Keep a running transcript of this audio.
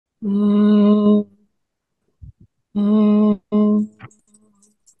Mm, mm, mm,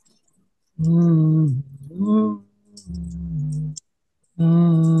 mm,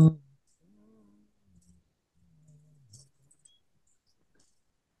 mm.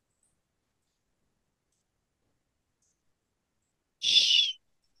 Shh,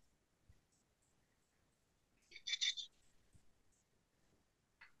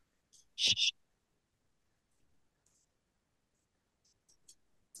 shh.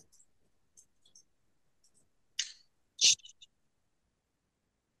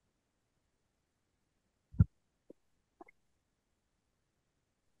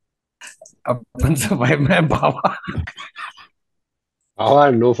 अपन से भाई मैं बाबा.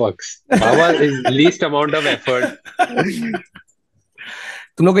 Baba, no fucks. Baba is least amount of effort.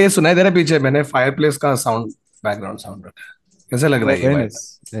 तुम लोग को ये सुनाई दे रहा है पीछे? मैंने फायर प्लेस का साउंड, बैकग्राउंड साउंड रखा है. कैसे लग रहा Oh, है ये very भाई?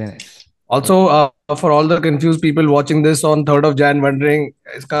 nice. Very nice. Also, for all the confused people watching this on 3rd of Jan wondering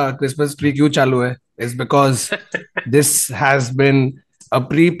इसका Christmas tree क्यों चालू है, is because this has been a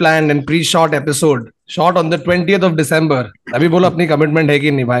pre-planned and pre-shot episode shot on the 20th of December. अभी बोलो अपनी commitment है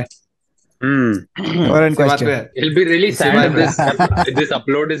कि नहीं भाई? Hmm. You're in इसी बात पे question. है. It'll be really इसी sad बात if पे. this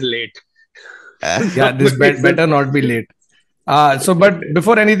upload is late. For Yeah, some this reason. better not be late. But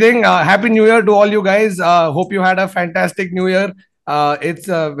before anything, Happy New Year to all you guys. Hope you had a fantastic New Year. It's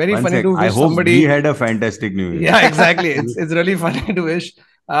very One funny sec. to I wish hope we somebody. had a fantastic New Year. Yeah, exactly. It's really funny to wish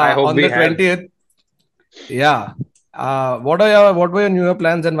I hope on we the have. 20th. Yeah. What were your New Year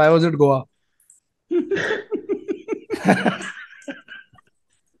plans and why was it Goa?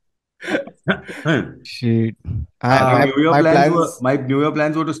 Shit. My Uh, My New Year my plans were plans. my New Year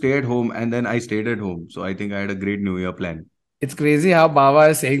plans were to stay at home, and then I stayed at home. So I think I had a great New Year plan. it's crazy how Baba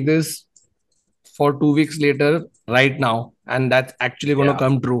is saying this for 2 weeks later, right now, and that's actually going to Yeah.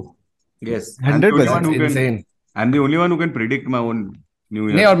 come true. Yes, I'm the only one That's 100%. who can. insane. I'm the only one who can predict my own New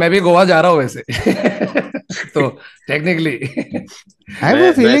नहीं, Year. और मैं भी गोवा जा रहा हूँ वैसे. तो technically. I have a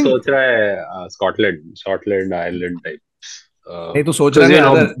मैं feeling. सोच रहा है स्कॉटलैंड आयरलैंड टाइप. नहीं, तू सोच रहा Because है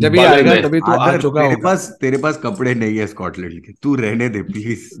you नहीं, know, अदर जब ये बगल आएगा में. तभी तू आ आदर चुका तेरे होगा. पास तेरे पास कपड़े नहीं है स्कॉटलैंड के. तू रहने दे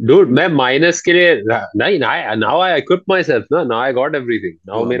प्लीज. Dude, मैं माइनस के लिए नहीं. Now I equip myself ना. Now I got everything.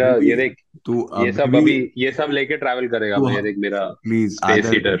 तू Now मेरा अभी भी ये देख. तू ये अभी सब भी अभी ये सब लेके ट्रैवल करेगा. तू मैं ये देख मेरा प्लीज स्पेस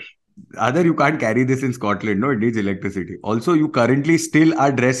आदर. Heater. Other, you can't carry this in Scotland. No, it needs electricity. Also, you currently still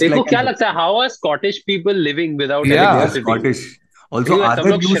are dressed देखो like क्या an. लगता है, how are Scottish people living without They are या. इलेक्ट्रिसिटी? Scottish. Also, क्यों सब other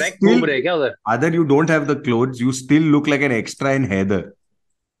लोग you Shrek घूम still, रहे हैं क्या उधर? other you don't have the clothes. You still look like an extra in Heather.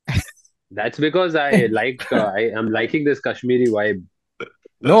 That's because I like I am liking this Kashmiri vibe.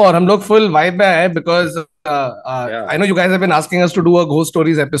 No, और हम लोग फुल वाइब में आए बिकॉज या. I know you guys have been asking us to do a ghost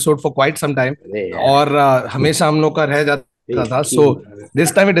stories episode for quite some time. अरे यार. और हमेशा हम लोग का रह जाता था. सो एक-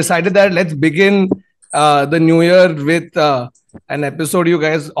 this time we decided that let's begin the new year with an episode you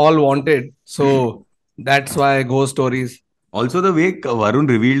guys all wanted. So that's why ghost stories. Also, the way Varun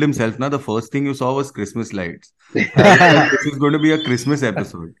revealed himself, now the first thing you saw was Christmas lights. I thought this is going to be a Christmas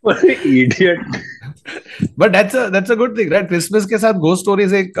episode. Idiot. But that's a good thing, right? Christmas के साथ ghost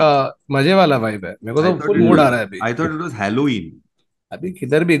stories एक मजे वाला vibe है. मेरे को I तो thought full it mood was, आ रहा है अभी. I thought it was Halloween. अभी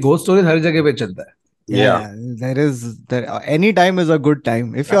किधर भी ghost stories हर जगह पे चलता है. Yeah. Any time is a good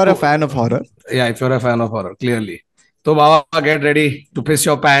time if you're a fan of horror. Yeah, if you're a fan of horror, clearly. So, Baba, get ready to piss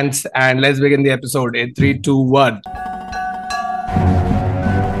your pants and let's begin the episode in 3, 2, 1.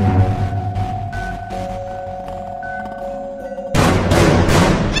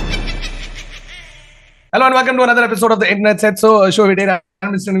 Hello and welcome to another episode of the Internet Set. So, a show we did. I'm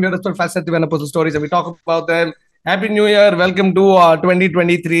Mr. New Year, Fast and Post Stories, and we talk about them. Happy New Year. Welcome to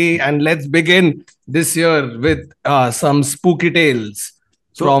 2023. And let's begin this year with some spooky tales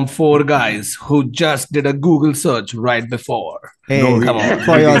from four guys who just did a Google search right before. Hey, No, come on.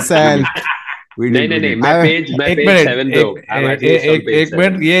 for yourself. We नहीं did. नहीं नहीं, We did. मैं I- page एक minute, 7 पे हूँ. I'm at least on page एक 7.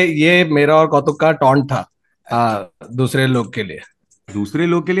 Minute. ये मेरा और कौतुक का टॉन्ट था दूसरे लोग के लिए. दूसरे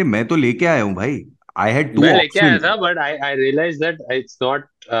लोग के लिए मैं तो लेके आया हूँ भाई. I had two मैं लेके आया options. था, but I realized that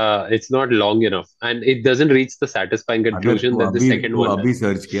it's not long enough and it doesn't reach the satisfying अगर conclusion तू that the अभी second तू one अभी does.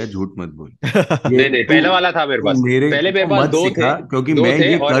 सर्च किया, झूठ मत बोल. नहीं नहीं, पहले वाला था मेरे पास. मेरे पहले मेरे को पास मत दो थे. सिखा, क्योंकि दो मैं थे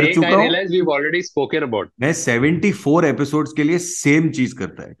ये और कर एक चुका I हूँ. realized we've already spoken about. मैं 74 एपिसोड्स के लिए सेम चीज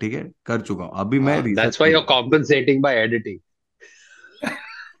करता है. ठीक है, कर चुका हूँ. अभी मैं That's why you're compensating by editing.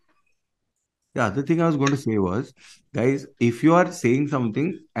 The other thing I was going to say was, guys, if you are saying something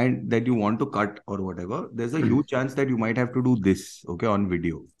and that you want to cut or whatever, there's a huge chance that you might have to do this, okay, on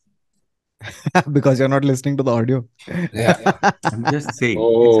video. Because you're not listening to the audio. Yeah. I'm just saying,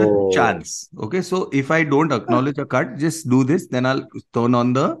 it's a Oh. chance. Okay, so if I don't acknowledge a cut, just do this, then I'll turn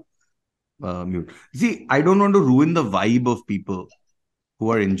on the mute. See, I don't want to ruin the vibe of people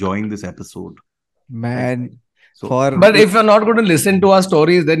who are enjoying this episode. Man, So, for But if you're not going to listen to our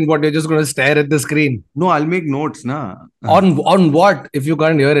stories, then what? You're just going to stare at the screen. no, I'll make notes, na. On what? If you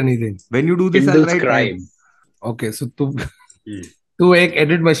can't hear anything. When you do this, I'll Kindle's write crime. notes. Okay, so तू Hmm. तू एक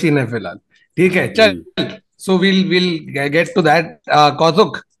edit machine है फिलहाल. ठीक है, चल. So we'll get to that.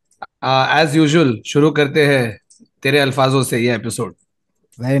 Kautuk, as usual, शुरू करते हैं तेरे अल्फाजों से ये episode.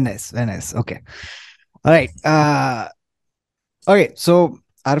 very nice, very nice. Okay, all right. Okay, so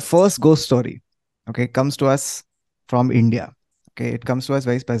our first ghost story, okay, comes to us from India. Okay, it comes to us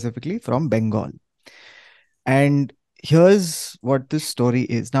very specifically from Bengal. And here's what this story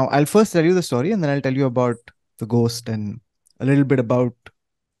is. Now, I'll first tell you the story, and then I'll tell you about the ghost and a little bit about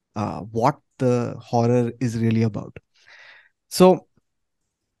what the horror is really about. So,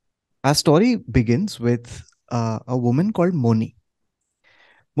 our story begins with a woman called Moni.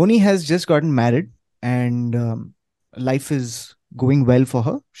 Moni has just gotten married, and life is going well for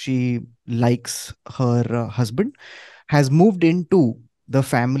her. She likes her husband, has moved into the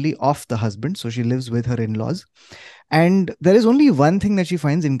family of the husband. So she lives with her in laws. And there is only one thing that she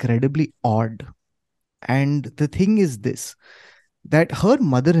finds incredibly odd. And the thing is this, that her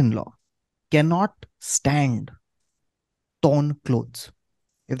mother in law cannot stand torn clothes.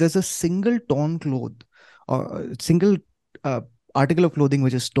 If there's a single torn cloth or a single article of clothing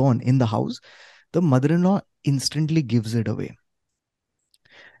which is torn in the house, the mother in law instantly gives it away.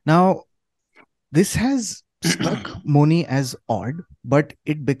 Now, this has struck Moni as odd, but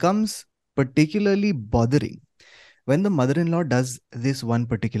it becomes particularly bothering when the mother in law does this one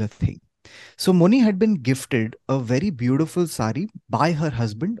particular thing. So, Moni had been gifted a very beautiful sari by her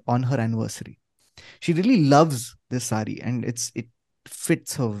husband on her anniversary. She really loves this sari and it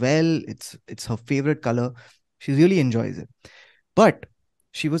fits her well. It's her favorite color. She really enjoys it. But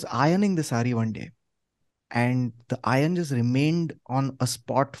she was ironing the sari one day, and the iron just remained on a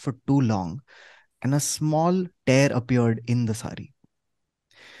spot for too long, and a small tear appeared in the sari.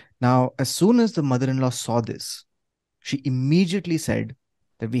 Now, as soon as the mother-in-law saw this, she immediately said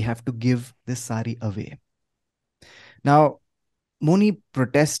that we have to give this sari away. Now, Moni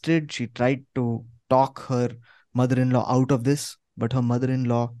protested. She tried to talk her mother-in-law out of this, but her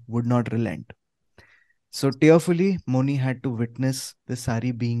mother-in-law would not relent. So tearfully, Moni had to witness the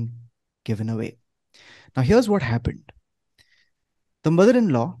sari being given away. Now, here's what happened. The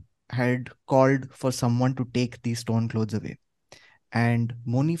mother-in-law had called for someone to take these torn clothes away. And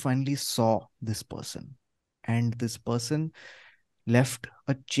Moni finally saw this person. And this person left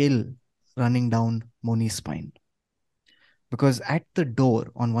a chill running down Moni's spine. Because at the door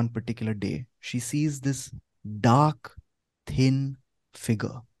on one particular day, she sees this dark, thin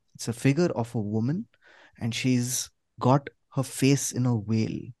figure. It's a figure of a woman, and she's got her face in a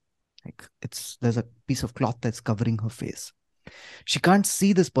veil. Like there's a piece of cloth that's covering her face. She can't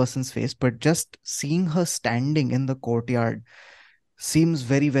see this person's face, but just seeing her standing in the courtyard seems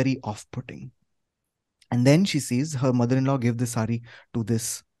very, very off-putting. And then she sees her mother-in-law give the sari to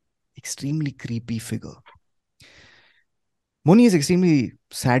this extremely creepy figure. Moni is extremely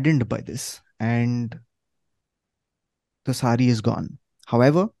saddened by this, and the sari is gone.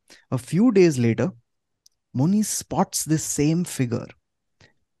 However, a few days later, Moni spots this same figure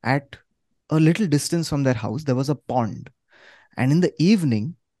at a little distance from their house. There was a pond. And in the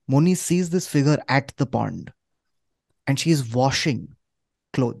evening, Moni sees this figure at the pond, and she is washing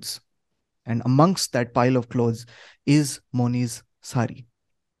clothes. And amongst that pile of clothes is Moni's sari.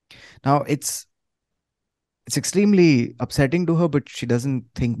 Now, it's extremely upsetting to her, but she doesn't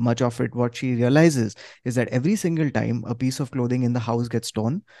think much of it. What she realizes is that every single time a piece of clothing in the house gets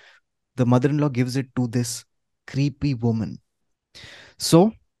torn, the mother-in-law gives it to this creepy woman.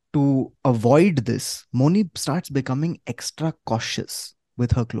 So, to avoid this, Moni starts becoming extra cautious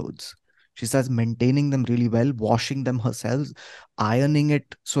with her clothes. She starts maintaining them really well, washing them herself, ironing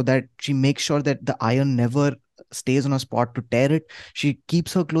it so that she makes sure that the iron never stays on a spot to tear it. She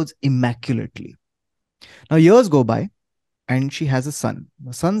keeps her clothes immaculately. Now, years go by, and she has a son.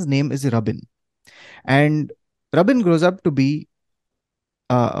 The son's name is Rabin. And Rabin grows up to be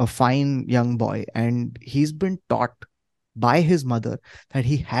a fine young boy, and he's been taught by his mother that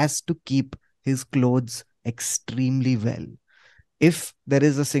he has to keep his clothes extremely well. If there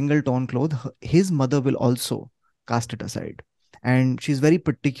is a single torn cloth, his mother will also cast it aside. And she's very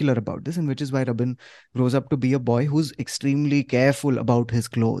particular about this, and which is why Rabin grows up to be a boy who's extremely careful about his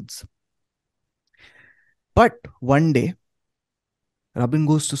clothes. But one day, Rabin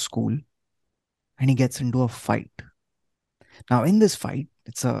goes to school and he gets into a fight. Now, in this fight,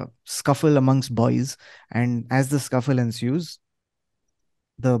 it's a scuffle amongst boys. And as the scuffle ensues,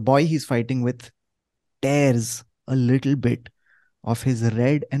 the boy he's fighting with tears a little bit of his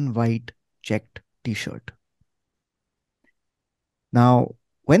red and white checked t-shirt. Now,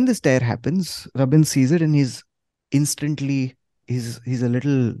 when this tear happens, Rabin sees it and instantly he's a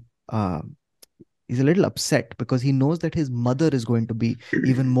little uh, he's a little upset because he knows that his mother is going to be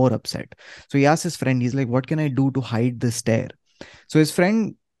even more upset. So he asks his friend, he's like, what can I do to hide this tear? So his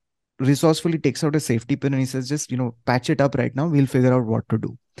friend resourcefully takes out a safety pin and he says, just, patch it up right now. We'll figure out what to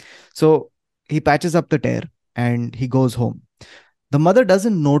do. So he patches up the tear and he goes home. The mother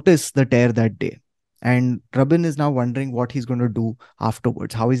doesn't notice the tear that day. And Rabin is now wondering what he's going to do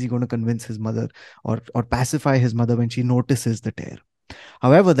afterwards. How is he going to convince his mother or pacify his mother when she notices the tear?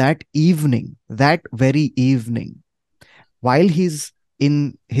 However, that very evening, while he's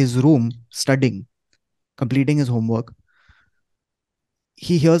in his room studying, completing his homework,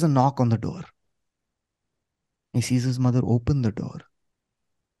 he hears a knock on the door. He sees his mother open the door.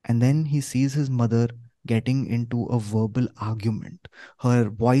 And then he sees his mother getting into a verbal argument. Her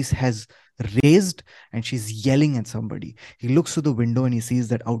voice has raised and she's yelling at somebody. He looks through the window and he sees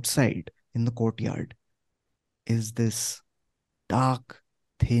that outside in the courtyard is this dark,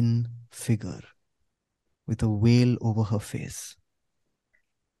 thin figure with a veil over her face.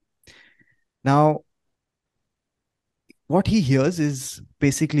 Now, what he hears is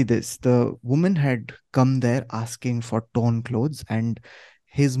basically this. The woman had come there asking for torn clothes, and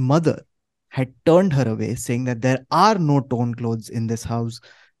his mother had turned her away, saying that there are no torn clothes in this house.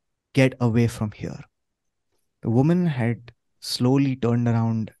 Get away from here. The woman had slowly turned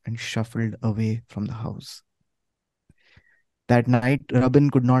around and shuffled away from the house. That night, Rabin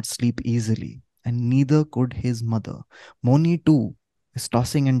could not sleep easily, and neither could his mother. Moni, too, is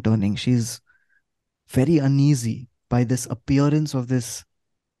tossing and turning. She's very uneasy by this appearance of this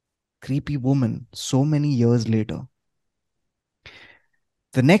creepy woman so many years later.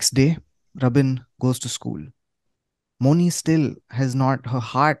 The next day, Rabin goes to school. Moni still has not, her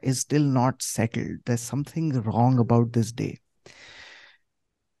heart is still not settled. There's something wrong about this day.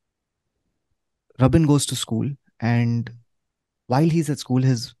 Rabin goes to school, and while he's at school,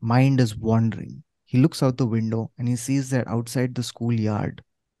 his mind is wandering. He looks out the window and he sees that outside the schoolyard,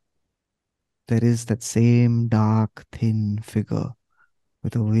 there is that same dark, thin figure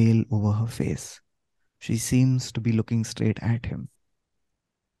with a veil over her face. She seems to be looking straight at him.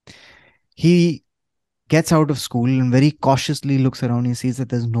 He gets out of school and very cautiously looks around. He sees that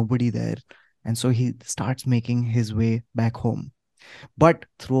there's nobody there. And so he starts making his way back home. But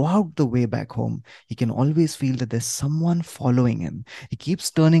throughout the way back home, he can always feel that there's someone following him. He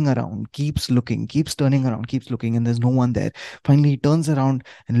keeps turning around, keeps looking, keeps turning around, keeps looking, and there's no one there. Finally, he turns around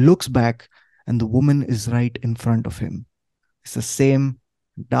and looks back, and the woman is right in front of him. It's the same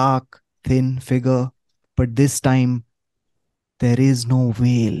dark, thin figure, but this time there is no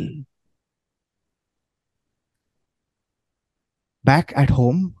veil. Back at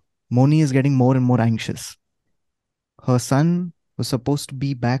home, Moni is getting more and more anxious. Her son was supposed to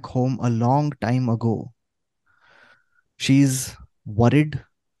be back home a long time ago. She's worried.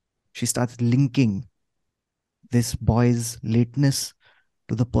 She starts linking this boy's lateness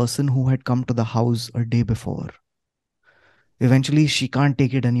to the person who had come to the house a day before. Eventually, she can't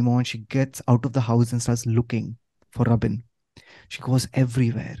take it anymore and she gets out of the house and starts looking for Rabin. She goes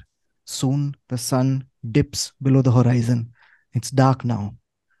everywhere. Soon, the sun dips below the horizon. It's dark now.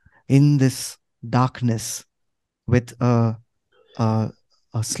 In this darkness, with a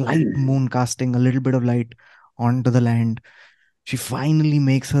slight moon casting a little bit of light onto the land, she finally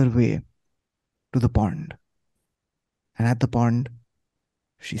makes her way to the pond. And at the pond,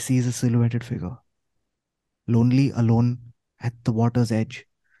 she sees a silhouetted figure, lonely, alone at the water's edge.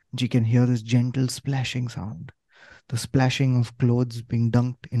 She can hear this gentle splashing sound, the splashing of clothes being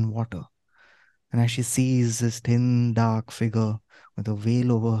dunked in water. And as she sees this thin, dark figure with a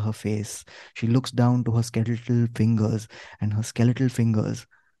veil over her face, she looks down to her skeletal fingers, and her skeletal fingers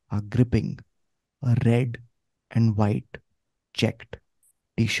are gripping a red and white checked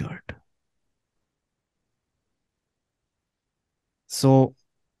t-shirt. So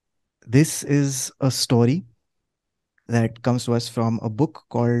this is a story that comes to us from a book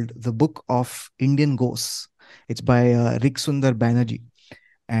called The Book of Indian Ghosts. It's by Rik Sundar Banerjee.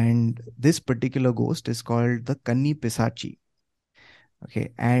 And this particular ghost is called the Kanni Pisachi.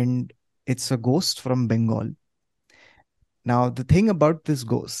 Okay, and it's a ghost from Bengal. Now, the thing about this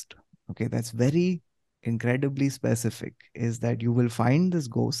ghost, okay, that's very incredibly specific, is that you will find this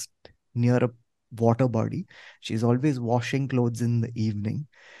ghost near a water body. She's always washing clothes in the evening,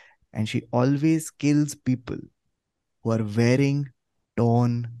 and she always kills people who are wearing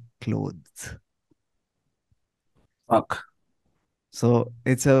torn clothes. Fuck. So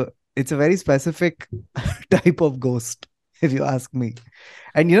it's a very specific type of ghost. if you ask me.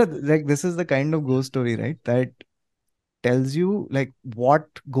 And like this is the kind of ghost story, right? That tells you like what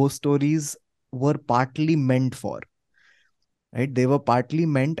ghost stories were partly meant for, right? They were partly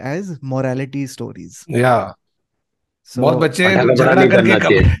meant as morality stories. Yeah. बहुत So बच्चे फटा कपड़ा झगड़ा नहीं करके करना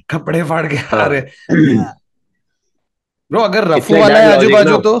चाहिए. कपड़े फाड़ के आ हाँ. रहे. yeah, ब्रो अगर It's रफू like वाला that है आजू logic,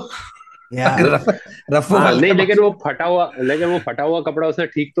 बाजू no? तो yeah. अगर रफू हाँ वाला नहीं, है लेकिन वो फटा हुआ कपड़ा उसने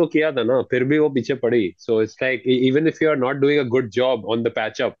ठीक तो किया था ना, फिर भी वो पीछे पड़ी. So it's like even if you are not doing a good job on the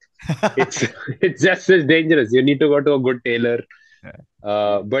patch up, it's it's just as dangerous. You need to go to a good tailor.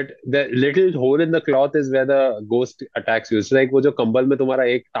 But the little hole in the cloth is where the ghost attacks you. It's like वो जो कंबल में तुम्हारा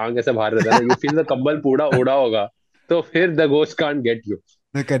एक टांग ऐसे बाहर रहता है ना, you feel the कंबल पूरा उड़ा होगा, तो फिर the ghost can't get you.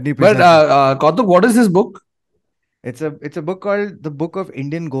 The Kanni But Pishachi. Kautuk, what is this book? It's a book called The Book of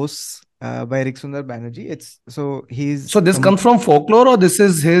Indian Ghosts by Rick Sundar Banerjee. So this comes from folklore, or this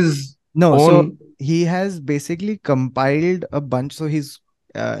is his No, so own? he has basically compiled a bunch. So he's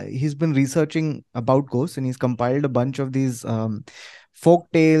been researching about ghosts, and he's compiled a bunch of these folk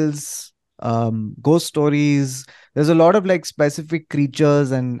tales, ghost stories. There's a lot of like specific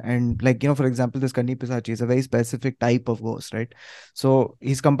creatures and like for example, this Kanni Pisachi is a very specific type of ghost, right? So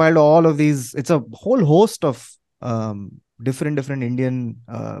he's compiled all of these. It's a whole host of different Indian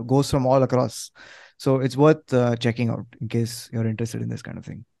ghosts from all across. So it's worth checking out in case you're interested in this kind of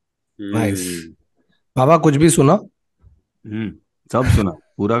thing. Nice. बाबा कुछ भी सुना? सब सुना,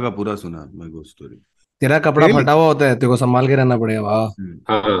 पूरा का पूरा सुना मैं ghost story. तेरा कपड़ा Really? फटा हुआ होता है, तेरे को संभाल के रहना पड़ेगा. वाह.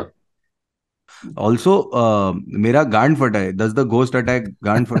 हाँ. Also, मेरा गांड फटा है. Does the ghost attack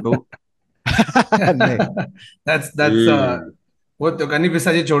गांड फटो? नहीं. That's वो तो कन्नी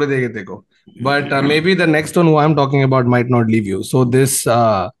पिसाची छोड़ देगी तेरे को. But maybe the next one who I'm talking about might not leave you. So this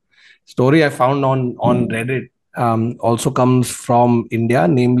story I found on Reddit also comes from India,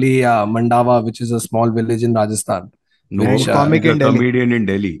 namely Mandava, which is a small village in Rajasthan. No, Which, he's comic a in Delhi. comedian in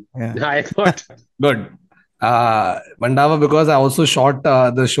Delhi. Yeah. I thought. Good. Mandava, because I also shot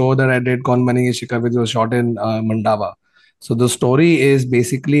the show that I did, Kaun Banegi Shikar, which was shot in Mandava. So the story is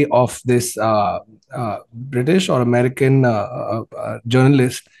basically of this British or American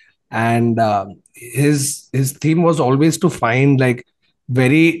journalist, and his theme was always to find like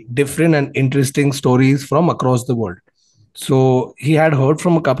very different and interesting stories from across the world. So he had heard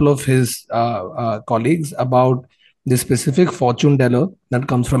from a couple of his colleagues about this specific fortune teller that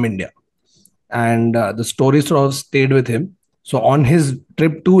comes from India, and the story sort of stayed with him. So on his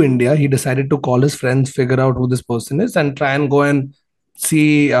trip to India, he decided to call his friends, figure out who this person is, and try and go and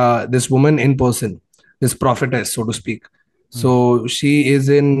see this woman in person, this prophetess, so to speak. So she is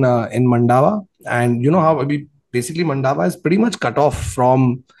in Mandava, and you know how basically Mandava is pretty much cut off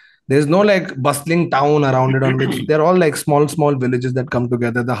from. There's no like bustling town around it on which they're all like small villages that come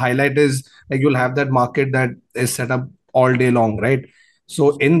together. The highlight is like you'll have that market that is set up all day long, right?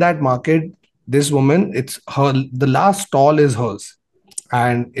 So in that market, this woman, it's her, the last stall is hers,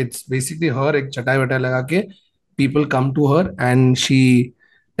 and it's basically her ek chatai vatai laga ke people come to her and she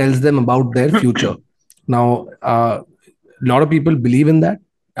tells them about their future. Now a lot of people believe in that,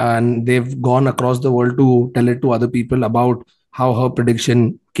 and they've gone across the world to tell it to other people about how her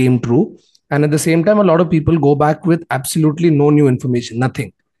prediction came true. And at the same time, a lot of people go back with absolutely no new information,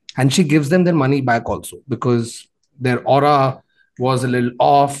 nothing, and she gives them their money back also, because their aura was a little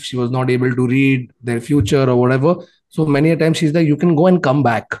off. She was not able to read their future or whatever. So many a times she's like, you can go and come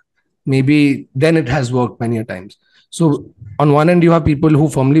back. Maybe then it has worked many a times. So on one end, you have people who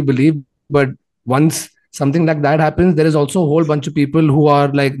firmly believe, but once something like that happens, there is also a whole bunch of people who are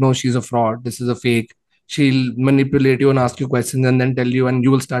like, no, she's a fraud. This is a fake. She'll manipulate you and ask you questions and then tell you, and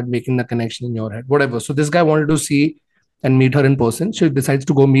you will start making the connection in your head, whatever. So this guy wanted to see and meet her in person. So he decides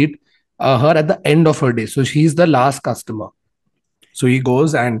to go meet her at the end of her day. So she's the last customer. So he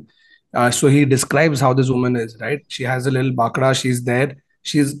goes and so he describes how this woman is, right? She has a little bakra. She's there.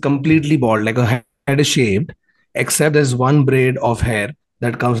 She's completely bald, like her head is shaved, except there's one braid of hair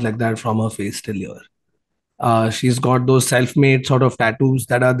that comes like that from her face till here. She's got those self-made sort of tattoos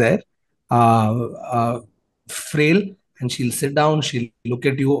that are there, frail, and she'll sit down, she'll look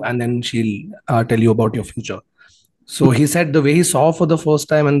at you, and then she'll tell you about your future. So he said the way he saw for the first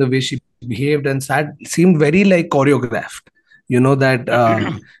time and the way she behaved and sat seemed very like choreographed. You know that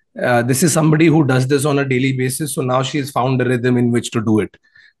this is somebody who does this on a daily basis. So now she's found a rhythm in which to do it.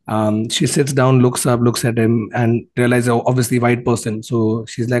 She sits down, looks up, looks at him, and realizes, oh, obviously white person. So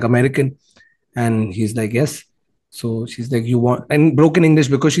she's like, American, and he's like, yes. So she's like, you want, and broken English,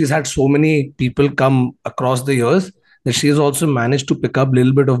 because she's had so many people come across the years that she has also managed to pick up a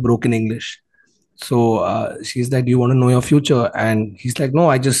little bit of broken English. So she's like, "Do you want to know your future?" And he's like, "No,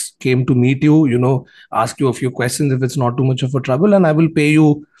 I just came to meet you, ask you a few questions if it's not too much of a trouble, and I will pay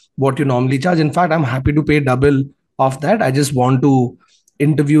you what you normally charge. In fact, I'm happy to pay double of that. I just want to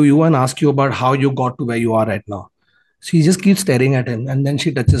interview you and ask you about how you got to where you are right now." She just keeps staring at him, and then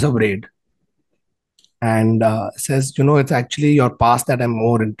she touches her braid and says, "It's actually your past that I'm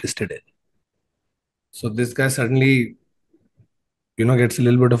more interested in." So this guy suddenly, gets a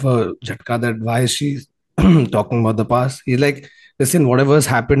little bit of a jhatka that why is she talking about the past? He's like, "Listen, whatever has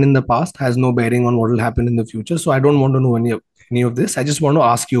happened in the past has no bearing on what will happen in the future. So I don't want to know any of this. I just want to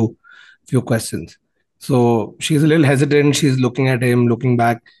ask you a few questions." So she's a little hesitant. She's looking at him, looking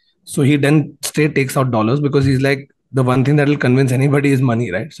back. So he then straight takes out dollars because he's like, the one thing that will convince anybody is money,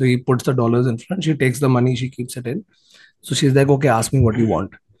 right? So he puts the dollars in front. She takes the money, she keeps it in. So she's like, "Okay, ask me what you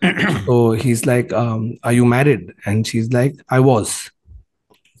want." So he's like, "Are you married?" And she's like, "I was."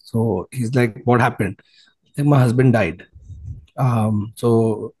 So he's like, "What happened?" Like, "My husband died."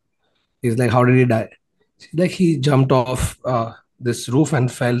 So he's like, "How did he die?" She's like, "He jumped off this roof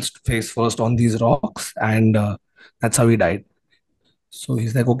and fell face first on these rocks, and that's how he died." So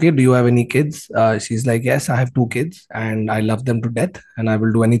he's like, "Okay, do you have any kids?" She's like, "Yes, I have two kids, and I love them to death, and I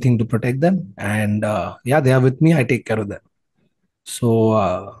will do anything to protect them. And yeah, they are with me. I take care of them." So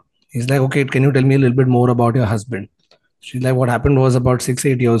he's like, "Okay, can you tell me a little bit more about your husband?" She's like, "What happened was about 6,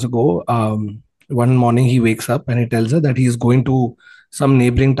 8 years ago. One morning he wakes up and he tells her that he's going to some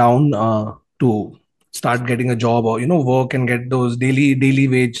neighboring town to start getting a job or work and get those daily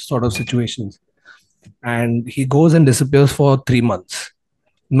wage sort of situations. And he goes and disappears for 3 months.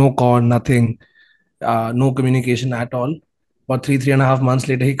 No call, nothing, no communication at all. But 3.5 months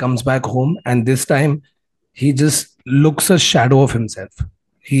later, he comes back home, and this time he just looks a shadow of himself.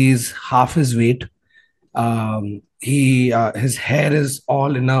 He's half his weight. He his hair is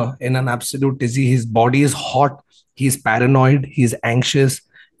all in an absolute dizzy. His body is hot. He's paranoid. He's anxious.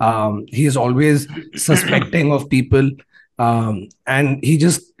 He is always suspecting of people. And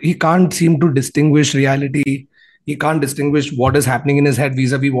he can't seem to distinguish reality. He can't distinguish what is happening in his head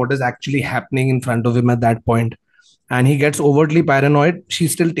vis-a-vis what is actually happening in front of him at that point. And he gets overtly paranoid. She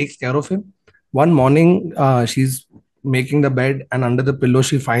still takes care of him. One morning, she's making the bed, and under the pillow,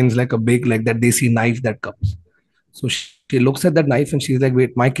 she finds like a big, like that desi knife that comes. So she looks at that knife and she's like,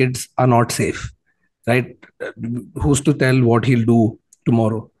 "Wait, my kids are not safe, right? Who's to tell what he'll do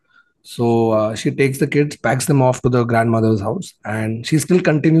tomorrow?" So she takes the kids, packs them off to the grandmother's house, and she still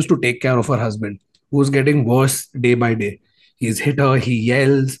continues to take care of her husband, who's getting worse day by day. He's hit her, he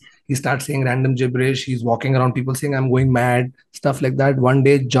yells, he starts saying random gibberish, he's walking around, people saying, "I'm going mad," stuff like that. One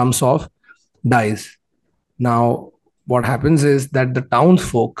day, jumps off, dies. Now, what happens is that the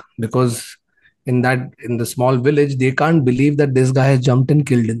townsfolk, because in the small village, they can't believe that this guy has jumped and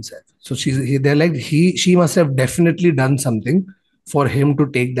killed himself. So they're like, she must have definitely done something for him to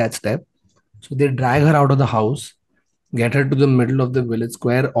take that step. So they drag her out of the house, get her to the middle of the village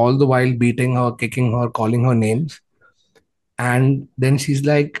square, all the while beating her, kicking her, calling her names. And then she's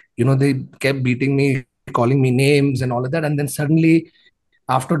like, they kept beating me, calling me names and all of that. And then suddenly,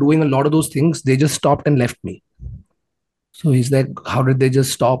 after doing a lot of those things, they just stopped and left me. So he's like, "How did they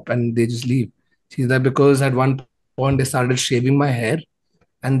just stop and they just leave?" She's like, "Because at one point they started shaving my hair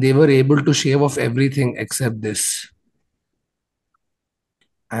and they were able to shave off everything except this."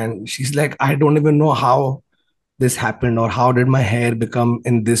 And she's like, "I don't even know how this happened or how did my hair become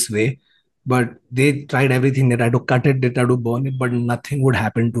in this way. But they tried everything. They tried to cut it, they tried to burn it, but nothing would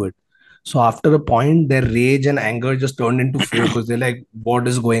happen to it." So after a point, their rage and anger just turned into fear because they're like, "What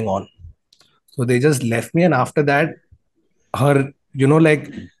is going on?" So they just left me. And after that, her,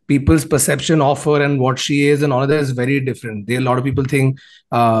 like people's perception of her and what she is and all of that is very different. A lot of people think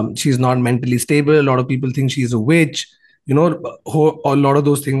she's not mentally stable. A lot of people think she's a witch. A lot of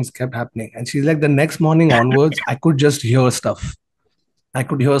those things kept happening. And she's like, the next morning onwards, I could just hear stuff. I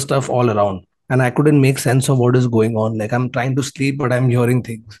could hear stuff all around, and I couldn't make sense of what is going on. Like, I'm trying to sleep, but I'm hearing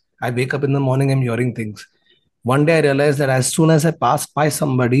things. I wake up in the morning, I'm hearing things. One day I realized that as soon as I passed by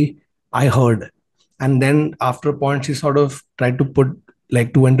somebody, I heard. And then after a point, she sort of tried to put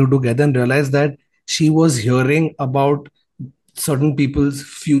like two and two together and realized that she was hearing about certain people's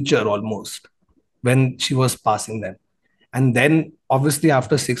future almost when she was passing them. And then obviously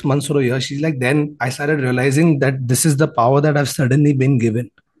after 6 months or a year, she's like, then I started realizing that this is the power that I've suddenly been given.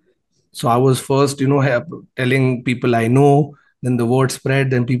 So I was first, telling people I know, then the word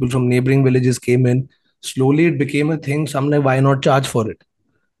spread, then people from neighboring villages came in. Slowly it became a thing. So I'm like, why not charge for it?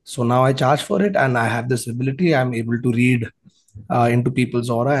 So now I charge for it and I have this ability. I'm able to read into people's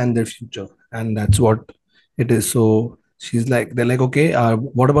aura and their future. And that's what it is. So they're like, "Okay,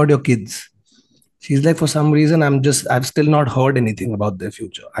 what about your kids?" She's like, for some reason, I've still not heard anything about their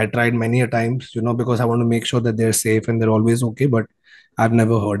future. I tried many a times, because I want to make sure that they're safe and they're always okay, but I've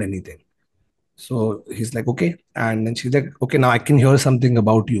never heard anything. So he's like, okay. And then she's like, okay, now I can hear something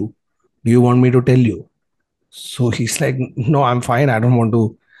about you. Do you want me to tell you? So he's like, no, I'm fine. I don't want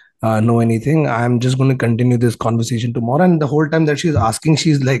to know anything. I'm just going to continue this conversation tomorrow. And the whole time that she's asking,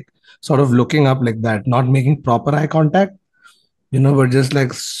 she's like sort of looking up like that, not making proper eye contact, but just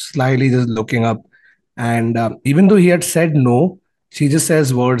like slyly just looking up. And even though he had said no, she just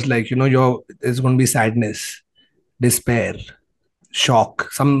says words like, it's going to be sadness, despair,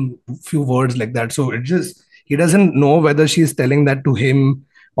 shock, some few words like that. So it just, he doesn't know whether she's telling that to him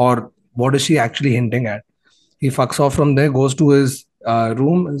or what is she actually hinting at. He fucks off from there, goes to his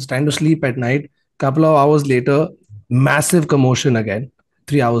room, is trying to sleep at night. Couple of hours later, massive commotion again.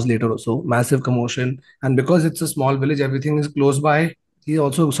 3 hours later or so, massive commotion. And because it's a small village, everything is close by. He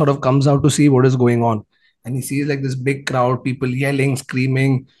also sort of comes out to see what is going on. And he sees like this big crowd, people yelling,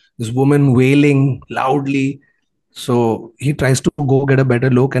 screaming, this woman wailing loudly. So he tries to go get a better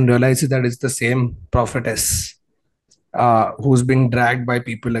look and realizes that it's the same prophetess who's being dragged by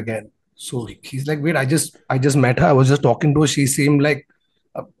people again. So he's like, wait, I just met her. I was just talking to her. She seemed like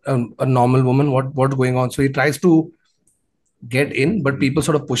a normal woman. What's going on? So he tries to get in, but people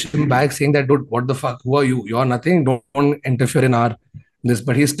sort of push him back, saying that, dude, what the fuck? Who are you? You're nothing. Don't interfere in our this.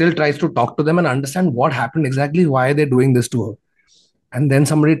 But he still tries to talk to them and understand what happened exactly, why they're doing this to her. And then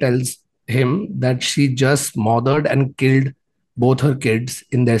somebody tells him that she just smothered and killed both her kids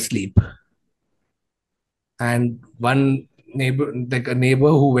in their sleep. And one neighbor, like a neighbor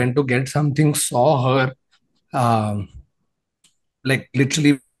who went to get something, saw her um, like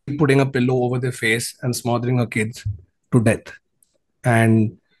literally putting a pillow over their face and smothering her kids to death.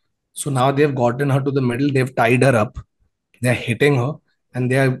 And so now they've gotten her to the middle, they've tied her up, they're hitting her, and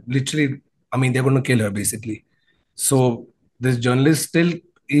they're literally, I mean, they're going to kill her basically. So this journalist still,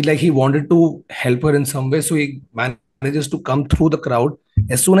 he wanted to help her in some way. So he manages to come through the crowd.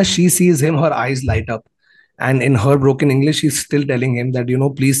 As soon as she sees him, her eyes light up. And in her broken English, she's still telling him that,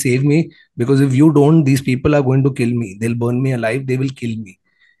 please save me, because if you don't, these people are going to kill me. They'll burn me alive. They will kill me.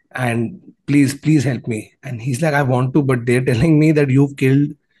 And please help me. And he's like, I want to, but they're telling me that you've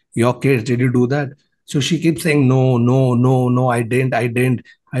killed your kids. Did you do that? So she keeps saying, no, no, no, no, I didn't.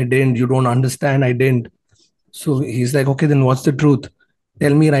 You don't understand. I didn't. So he's like, okay, then what's the truth?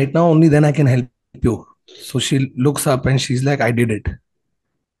 Tell me right now, only then I can help you. So she looks up and she's like, I did it.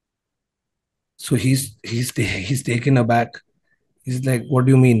 So he's taken aback. He's like, what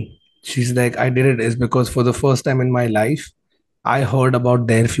do you mean? She's like, I did it is because for the first time in my life, I heard about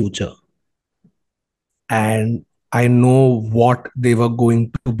their future and I know what they were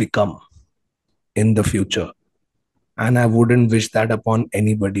going to become in the future. And I wouldn't wish that upon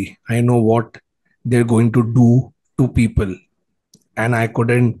anybody. I know what they're going to do to people, and I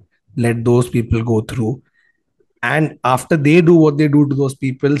couldn't let those people go through. And after they do what they do to those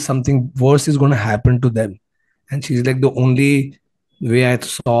people, something worse is going to happen to them. And she's like, the only way I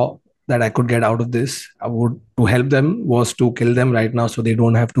saw that I could get out of this, I would to help them was to kill them right now, so they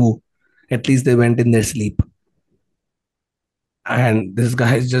don't have to. At least they went in their sleep. And this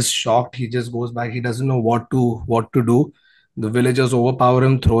guy is just shocked. He just goes back. He doesn't know what to do. The villagers overpower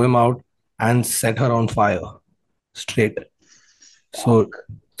him, throw him out, and set her on fire straight. So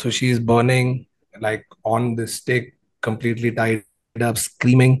so she's burning like on the stick, completely tied up,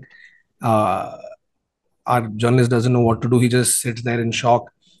 screaming. Uh, our journalist doesn't know what to do. He just sits there in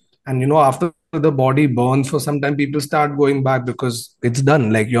shock. And after the body burns for some time, people start going back because it's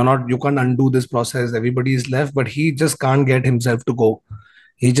done. Like you can't undo this process. Everybody is left, but he just can't get himself to go.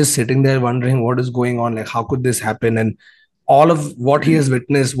 He's just sitting there wondering what is going on. Like, how could this happen? And all of what he has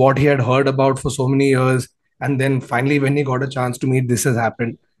witnessed, what he had heard about for so many years, and then finally, when he got a chance to meet, this has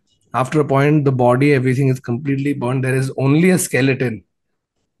happened. After a point, the body, everything is completely burned. There is only a skeleton,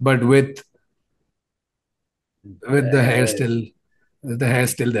 but with the hair still, with the hair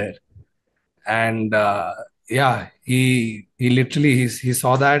still there. And yeah, he literally he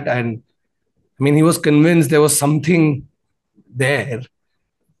saw that, and I mean, he was convinced there was something there.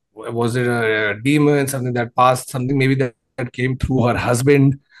 Was it a demon, something that passed, something maybe that came through her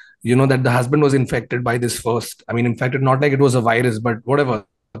husband? That the husband was infected by this first. I mean, infected, not like it was a virus, but whatever.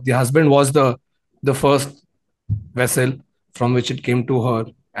 The husband was the first vessel from which it came to her.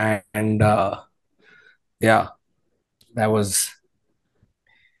 And yeah, that was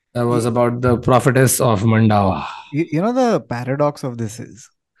about the prophetess of Mandawa. The paradox of this is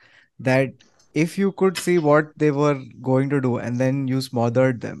that if you could see what they were going to do and then you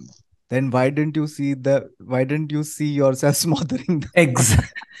smothered them, then why didn't you see yourself smothering them?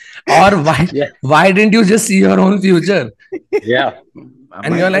 Or Yeah. why didn't you just see your own future? Yeah.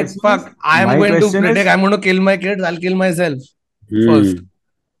 And you're like, fuck, I am my going to question predict, is, I'm going to kill my kids, I'll kill myself first.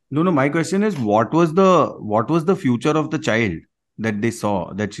 Hmm. no, my question is, what was the future of the child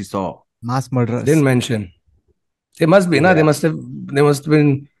that she saw? Mass murderers. Didn't mention. They must be, na? They Yeah. must have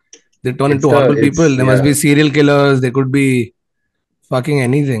been, they turn It's into horrible it's people. They must yeah. be serial killers. They could be fucking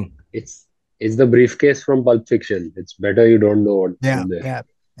anything. It's the briefcase from Pulp Fiction. It's better you don't know what's Yeah, in there.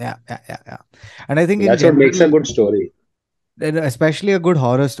 yeah. And I think in That's what makes a general, good story. especially a good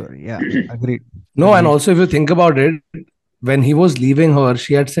horror story. Yeah, agreed. No, and Agreed. also if you think about it, when he was leaving her,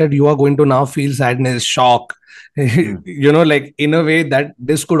 she had said, "You are going to now feel sadness, shock." Like in a way that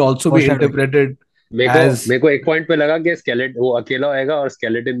this could also be Foreshadowing. interpreted मेरे को as मेरे को एक point पे लगा कि स्केलेट वो अकेला होएगा और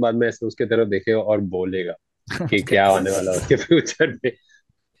स्केलेटन बाद में ऐसे उसके तरफ देखेगा और बोलेगा कि क्या होने वाला है उसके फ्यूचर में.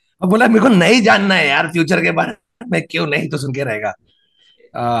 अब बोला मेरे को नहीं जानना है यार फ्यूचर के बारे में क्यों नहीं तो सुन के रहेगा.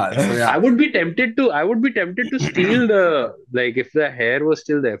 So yeah. I would be tempted to steal the, like, if the hair was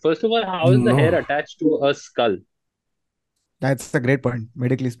still there. First of all, how is the hair No, attached to a skull? That's a great point,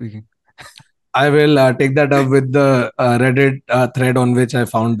 medically speaking. I will take that up with the Reddit thread on which I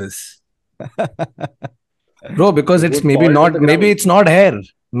found this, bro. Because It it's would maybe fall to not, the maybe ground. it's not hair.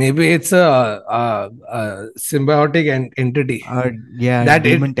 Maybe it's a symbiotic entity Yeah, that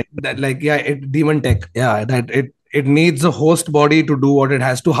demon tech. demon tech. Yeah, that it needs a host body to do what it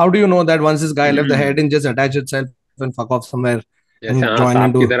has to. How do you know that once this guy left, the hair didn't just attach itself and fuck off somewhere जैसे and हाँ join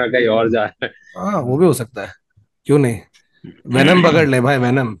सांप की into? तरह कहीं और जा रहा है. हाँ, वो भी हो सकता है. क्यों नहीं? वेनम पकड़ ले भाई,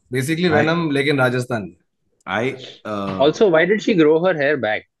 वेनम. बेसिकली I वेनम लेकिन Rajasthan. I Also, why did she grow her hair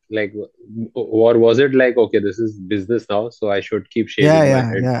back? Like, or was it like, okay, this is business now, so I should keep shaving my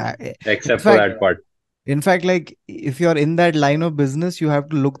head, Yeah. except In for fact, that part? in fact, like if you're in that line of business, you have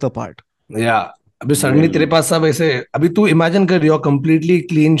to look the part. या अभी suddenly तेरे पास सब ऐसे, अभी तू imagine कर, you are completely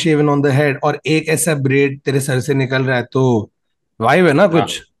clean shaven on the head और एक ऐसा ब्रेड तेरे सर से निकल रहा है, तो वाइब है ना हाँ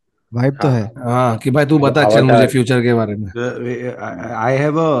कुछ. Vibe तो हाँ. है. हाँ कि भाई तू बता चल मुझे Avatar. फ्यूचर के बारे में. I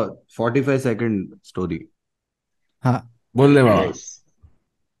have a 45-second story. हाँ. बोल दे बाबा. Nice.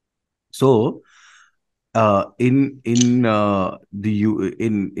 So, in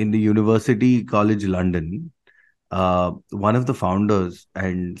the University College London, one of the founders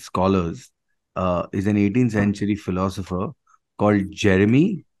and scholars is an 18th century philosopher called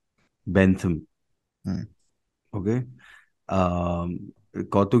Jeremy Bentham. Hmm. Okay.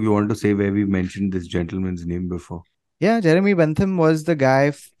 Kautuk, you want to say where we mentioned this gentleman's name before? Yeah, Jeremy Bentham was the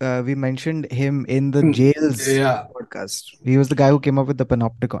guy. We mentioned him in the Jails Yeah. podcast. He was the guy who came up with the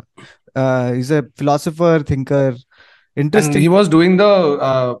panopticon. He's a philosopher, thinker. And Interesting. he was doing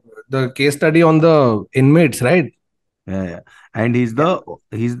the case study on the inmates, right? Yeah. And he's not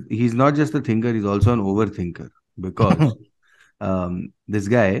just a thinker, he's also an overthinker, because this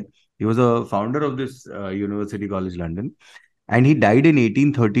guy, he was a founder of this University College London, and he died in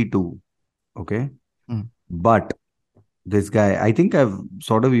 1832. Okay. Hmm. But this guy, I think I've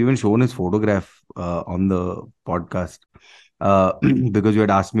sort of even shown his photograph on the podcast because you had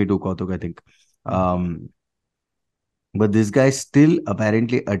asked me to, Kautuk, I think. But this guy still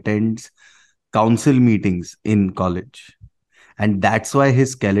apparently attends council meetings in college. And that's why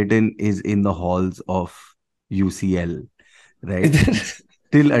his skeleton is in the halls of UCL, right?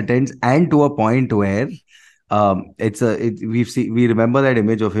 Still attends, and to a point where we remember that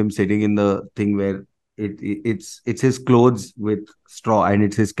image of him sitting in the thing where it's his clothes with straw and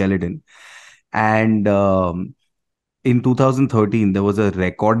it's his skeleton. And in 2013 there was a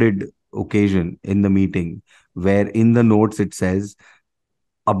recorded occasion in the meeting where in the notes it says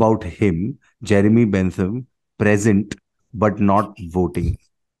about him, Jeremy Bentham, present but not voting.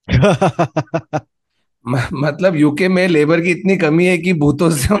 मतलब UK में labour की इतनी कमी है कि भूतों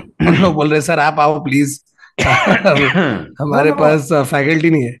से हम लोग बोल रहे सर आप आओ प्लीज. हमारे पास फैकल्टी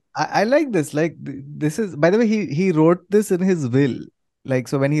नहीं है. I like this. Like this is, by the way, he wrote this in his will. Like,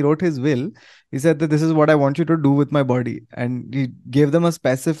 so when he wrote his will, he said that this is what I want you to do with my body, and he gave them a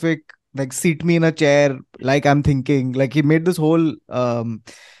specific, like, seat me in a chair like I'm thinking. Like, he made this whole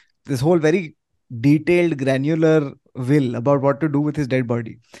very detailed, granular will about what to do with his dead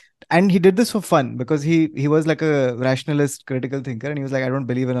body. And he did this for fun because he was like a rationalist, critical thinker, and he was like, I don't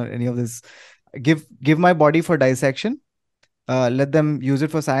believe in any of this. Give my body for dissection. Let them use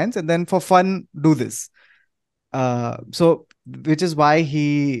it for science, and then for fun do this. So which is why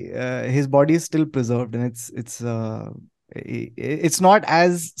his body is still preserved, and it's not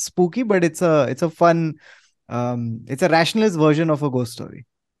as spooky, but it's a fun, it's a rationalist version of a ghost story.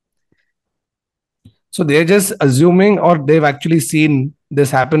 So they're just assuming, or they've actually seen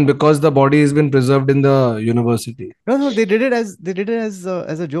this happen because the body has been preserved in the university No, they did it as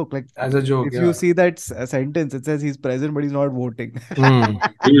a joke. Like as a joke. if you Yeah. see that sentence, it says he's present but he's not voting. Hmm.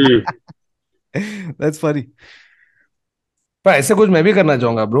 That's funny. पर ऐसे कुछ मैं भी करना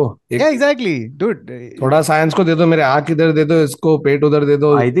चाहूंगा bro. Yeah, exactly, dude. थोड़ा science को दे दो, मेरे आंख इधर दे दो, इसको पेट उधर दे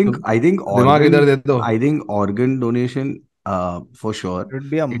दो, दिमाग इधर दे दो. I think organ donation, for sure. It would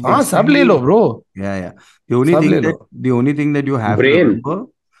be a It हाँ, must. सब ले लो ब्रो. Yeah, yeah. सब ले लो. The only thing that you have to Brain. remember,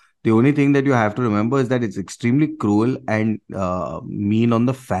 the only thing that you have to remember is that it's extremely cruel and mean on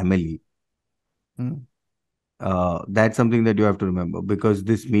the family. Hmm. That's something that you have to remember, because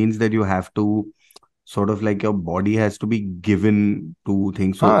this means that you have to sort of like your body has to be given to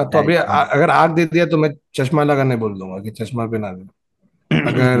things. So हाँ, तो अभी अगर आग दे दिया तो मैं चश्मा लगाने बोल दूंगा कि चश्मा पहना दे.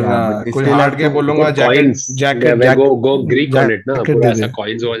 अगर yeah, but they कोई still हार्ट have के to बोलूंगा Put jacket coins. Jacket Yeah, go Greek on it, ना. जैकेट पूरा दे ऐसा दे.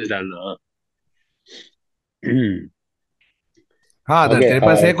 coins वॉइन्स डालना. हाँ, अगर Okay. तेरे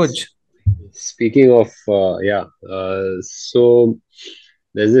पास है कुछ. Speaking of, so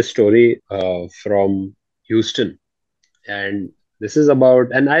there's this story from Houston, and this is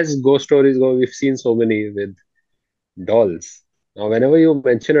about, and as ghost stories go, we've seen so many with dolls. Now, whenever you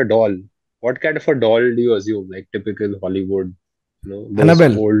mention a doll, what kind of a doll do you assume? Like typical Hollywood, those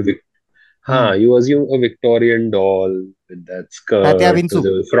Annabelle. old, you assume a Victorian doll with that Tatya skirt, Vinsu. with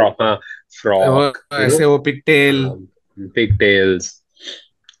the frock, ऐसे वो pigtail. pigtails.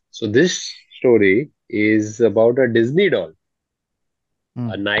 So this story is about a Disney doll,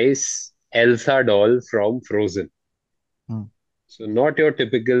 a nice Elsa doll from Frozen. So not your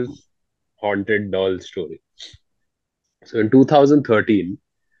typical haunted doll story. So in 2013,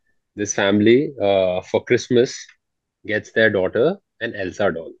 this family for Christmas gets their daughter an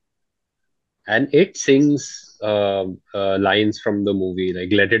Elsa doll, and it sings lines from the movie,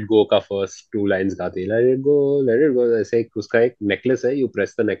 like "Let It Go" का first two lines गाती है, let it go. ऐसे उसका एक necklace है, you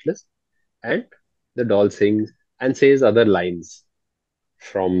press the necklace, and the doll sings and says other lines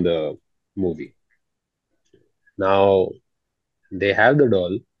from the movie. Now they have the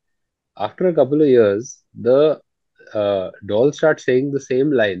doll. After a couple of years, the doll starts saying the same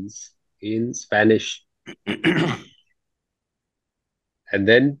lines in Spanish and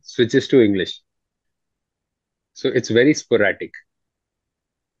then switches to English. So it's very sporadic.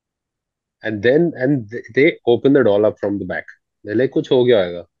 And they open the doll up from the back. They're like, "Kuch ho gaya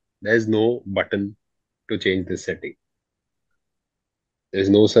hoga." There's no button to change this setting. There's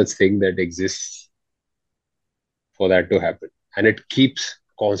no such thing that exists for that to happen. And it keeps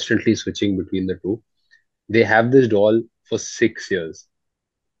constantly switching between the two. They have this doll for 6 years.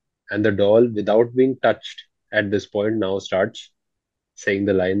 And the doll, without being touched at this point, now starts saying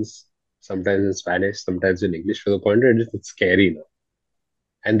the lines, sometimes in Spanish, sometimes in English, to the point where it's scary now.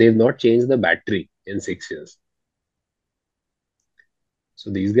 And they've not changed the battery in 6 years. So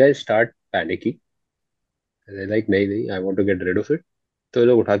these guys start panicking. And they're like, nahi, I want to get rid of it. तो ये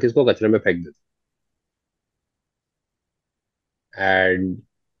लोग उठा के इसको कचरे में फेंक देते. And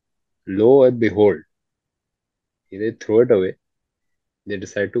lo and behold, they throw it away. They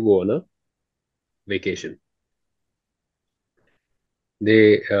decide to go on a vacation.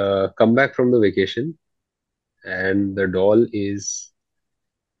 They come back from the vacation, and the doll is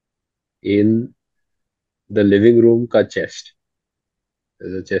in the living room का chest.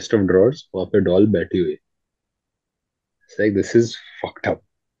 There's a chest of drawers. वहाँ पे doll बैठी हुई है. It's like, this is fucked up.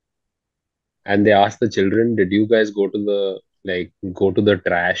 And they ask the children, "Did you guys go to the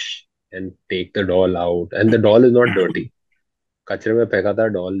trash and take the doll out?" And the doll is not dirty. कचरे में फेंका था,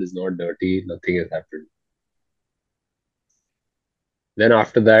 doll is not dirty. Nothing has happened. Then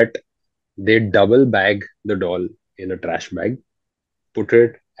after that, they double bag the doll in a trash bag, put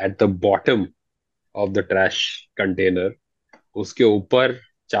it at the bottom of the trash container. उसके ऊपर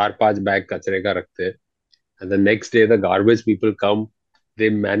 4-5 bag कचरे का रखते हैं. And the next day, the garbage people come. They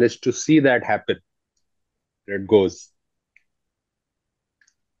manage to see that happen. It goes.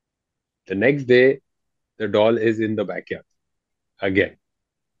 The next day, the doll is in the backyard again.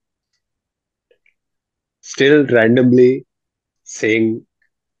 Still randomly saying,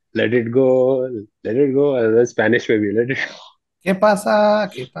 "Let it go, let it go." And then Spanish maybe, "Let it go." ¿Qué pasa?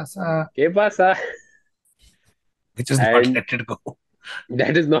 ¿Qué pasa? ¿Qué pasa? Which is not let it go.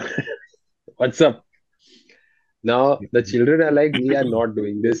 That is not what's up. Now the children are like, "We are not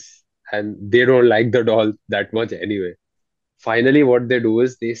doing this," and they don't like the doll that much anyway. Finally, what they do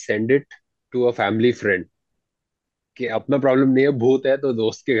is they send it to a family friend. कि अपना problem नहीं है, भूत है तो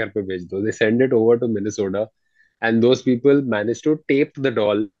दोस्त के घर पे भेज दो. They send it over to Minnesota, and those people manage to tape the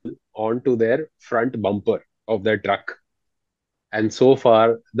doll onto their front bumper of their truck. And so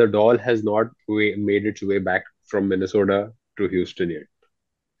far, the doll has not made its way back from Minnesota to Houston yet.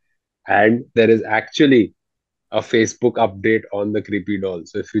 And there is actually a Facebook update on the creepy doll.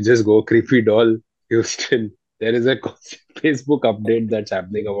 So if you just go creepy doll Houston, there is a Facebook update that's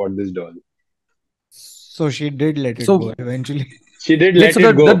happening about this doll. So she did let it So- go eventually. She did Wait, let so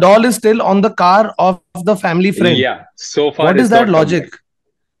it go. the doll is still on the car of the family friend. Yeah, so far What it's is that not come logic?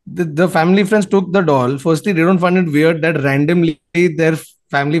 back. The family friends took the doll. Firstly, they don't find it weird that randomly their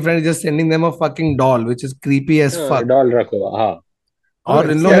family friend is just sending them a fucking doll, which is creepy as fuck. Doll रखो हाँ और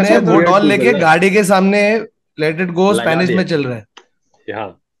No, in it's लोग such ने a वो weird doll people लेके है। गाड़ी के सामने लेट इट गो लगा स्पेनिश दिया। में चल रहा है हाँ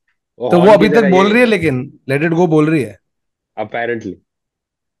तो वो horn अभी की तक जगह बोल ये- रही है लेकिन लेट इट गो बोल रही है apparently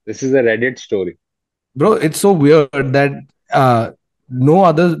this is a Reddit story. bro it's so weird that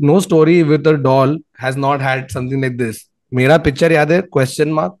no story with a doll has not had something like this मेरा पिक्चर याद है क्वेश्चन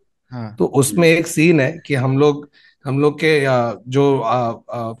मार्क हाँ. तो उसमें एक सीन है कि हम लोग के जो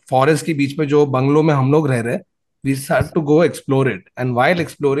फॉरेस्ट के बीच में जो बंगलो में हम लोग रह रहे we start to go explore it and while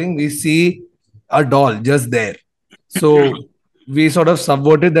exploring we see a doll just there so we sort of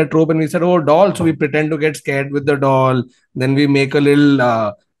subverted that trope and we said oh doll so we pretend to get scared with the doll then we make a little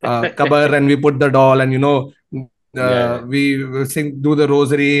cover and we put the doll and Yeah. we sing do the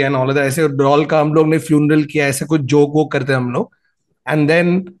rosary and all of that ऐसे doll का हम लोग ने funeral किया ऐसे कुछ joke वो करते हैं हम लोग एंड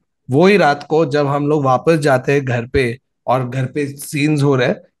देन वो ही रात को जब हम लोग वापस जाते हैं घर पे और घर पे सीन्स हो रहे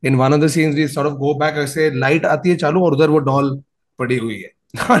हैं in one of the scenes we sort of go back ऐसे लाइट आती है चालू और उधर वो डॉल पड़ी हुई है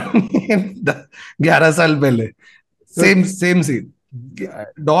 11 साल पहले सेम सीन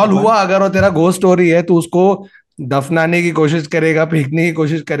डॉल हुआ अगर वो तेरा घोस्ट स्टोरी है तो उसको दफनाने की कोशिश करेगा फेंकने की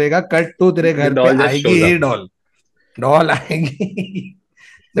कोशिश करेगा कट तो तेरे घर doll पे just आएगी shows ही up. डॉल आएगी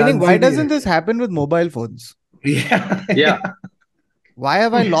Meaning, why Chance ही नहीं doesn't this happen with mobile phones? है। Yeah. Why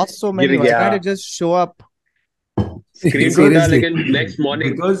have I lost so many? गिर Why गया। can't it just show up? Screen Seriously. टूटा लेकिन next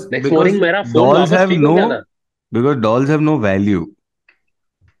morning because morning मेरा phone dolls वापस have ठीक हो गया no था। because dolls have no value.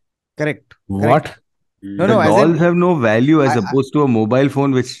 Correct. What? No, The no, as dolls in, have no value as I- opposed to a mobile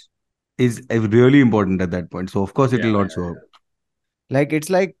phone, which is really important at that point. So of course it will Yeah, not show up. like it's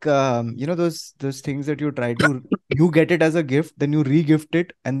like those things that you try to you get it as a gift, then you re-gift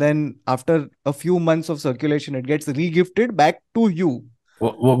it, and then after a few months of circulation, it gets re-gifted back to you.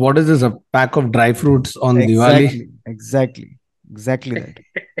 What is this? A pack of dry fruits on Diwali? Exactly that.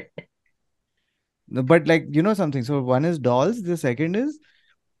 No, but like something. So one is dolls. The second is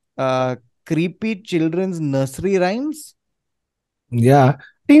creepy children's nursery rhymes. Yeah.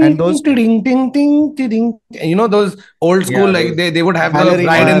 Ting, And those- ting, ting, ting, ting, ting. You know those old school, Yeah, like those they would have the ballerina,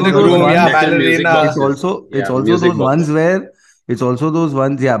 bride and the those groom, ones. yeah, Little music ballerina. boxes. It's Yeah, also music those ones boxes. where it's also those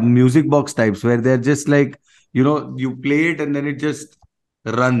ones, yeah, music box types where they're just like, you play it and then it just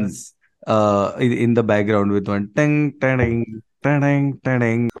runs in the background with one ting ting ting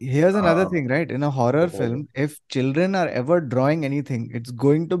ting. Here's another Uh, thing, right? In a horror Oh. film, if children are ever drawing anything, it's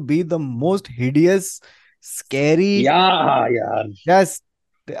going to be the most hideous, scary. Yeah, yeah. Just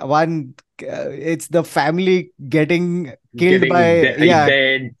one. It's the family getting killed Getting by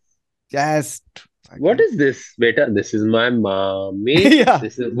dead. just. What is this, beta? This is my mommy. Yeah.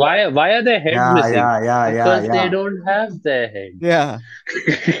 This is why are their heads yeah, missing? yeah, Because they yeah. don't have their head. Yeah.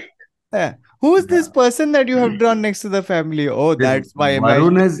 Yeah. Who's this person that you have drawn next to the family? Oh, This that's my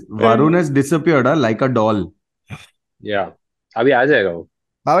Varun image. has disappeared, like a doll. Yeah. अभी आ जाएगा वो.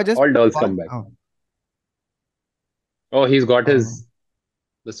 Baba, just All dolls come back. Oh. Oh, he's got his.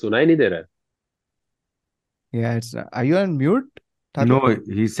 बस सुनाई नहीं दे रहा है. Yeah, it's. Are you on mute? Thakur? No,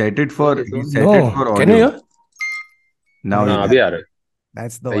 he set it for Okay, so- he set it for No, audio. can you hear? Now हाँ he अभी आ रहा है.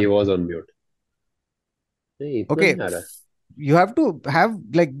 That's the He one. was on mute. नहीं इतना Okay. नहीं आ रहा है. You have to have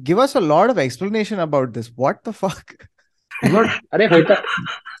give us a lot of explanation about this. What the fuck? अरे होता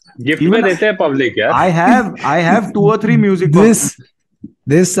गिफ्ट Even में देते हैं पब्लिक यार. I have 2 or 3 music boxes.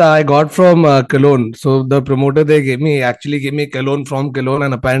 This I got from Cologne. So the promoter they actually gave me Cologne from Cologne,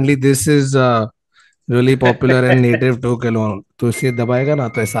 and apparently this is really popular and native to Cologne. तो इसे दबाएगा ना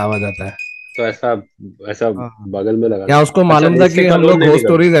तो ऐसा आवाज आता है. तो ऐसा ऐसा हाँ. बगल में लगा. या उसको मालूम था मुझसे कि हम Cologne लोग नहीं घोस्ट निकलता.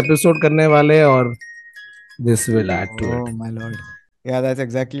 स्टोरीज एपिसोड करने वाले हैं और this will add to Oh it. my lord. Yeah, that's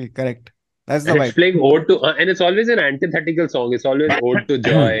exactly correct. That's the And it's vibe. playing ode to and it's always an antithetical song. It's always ode to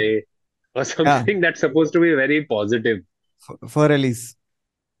joy or something that's supposed to be very positive. For release.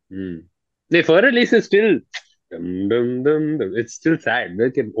 The for release is still dum, dum, dum, dum. It's still sad.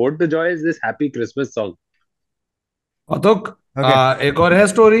 Like ode to joy is this happy Christmas song. अतुक Okay. एक और है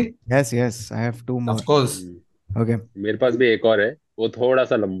story. Yes, yes. I have 2 more. Of course. Okay. मेरे पास भी एक और है. वो थोड़ा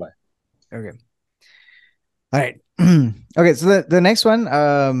सा लंबा है. Okay. All right. Okay, so the next one,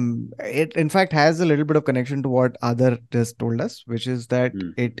 it in fact has a little bit of connection to what Adar just told us, which is that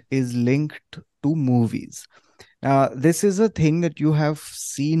it is linked to movies. Now, this is a thing that you have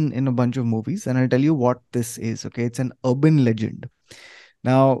seen in a bunch of movies, and I'll tell you what this is. Okay, it's an urban legend.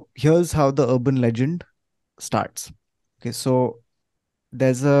 Now, here's how the urban legend starts. Okay, so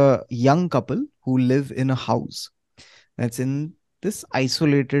there's a young couple who live in a house that's in this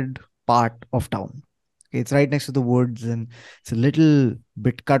isolated part of town. Okay, it's right next to the woods and it's a little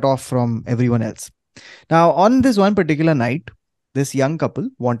bit cut off from everyone else. Now, on this one particular night, this young couple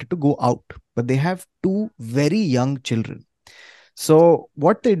wanted to go out, but they have two very young children. So,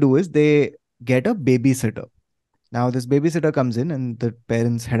 what they do is they get a babysitter. Now, this babysitter comes in and the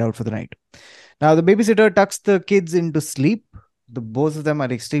parents head out for the night. Now, the babysitter tucks the kids into sleep. The both of them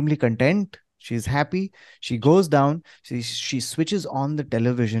are extremely content. She's happy. She goes down. She switches on the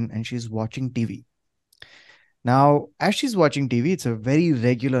television and she's watching TV. Now, as she's watching TV, it's a very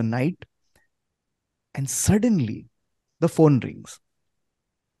regular night. And suddenly, the phone rings.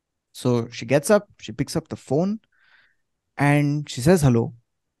 So she gets up, she picks up the phone, and she says hello.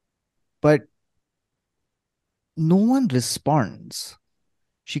 But no one responds.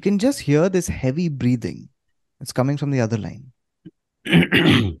 She can just hear this heavy breathing. It's coming from the other line.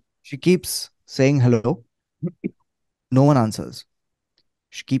 She keeps saying hello. No one answers.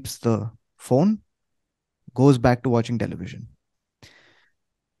 She keeps the phone, goes back to watching television.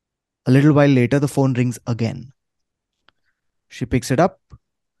 A little while later, the phone rings again. She picks it up.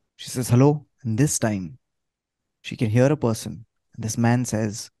 She says hello. And this time, she can hear a person. And this man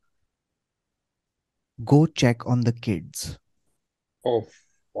says, "Go check on the kids." Oh,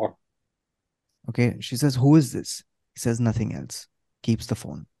 fuck. Okay. She says, "Who is this?" He says nothing else. Keeps the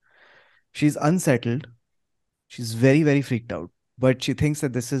phone. She's unsettled. She's very, very freaked out. But she thinks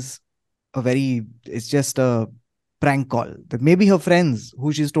that it's just a prank call. That maybe her friends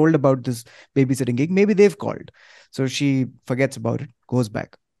who she's told about this babysitting gig, maybe they've called. So she forgets about it, goes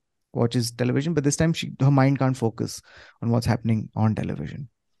back, watches television, but this time her mind can't focus on what's happening on television.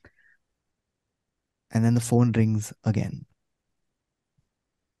 And then the phone rings again.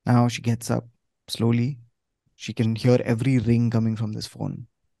 Now she gets up slowly. She can hear every ring coming from this phone.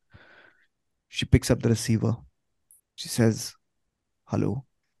 She picks up the receiver. She says, "Hello."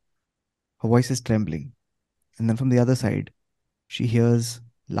 Her voice is trembling. And then from the other side, she hears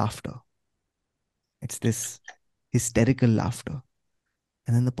laughter. It's this hysterical laughter.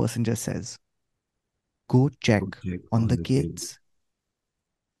 And then the person just says, "Go check on the kids."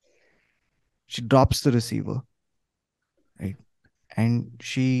 She drops the receiver, right? And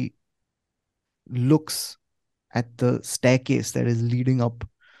she looks at the staircase that is leading up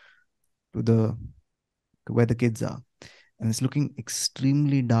to where the kids are. And it's looking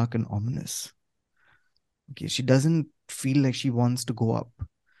extremely dark and ominous. Okay, she doesn't feel like she wants to go up.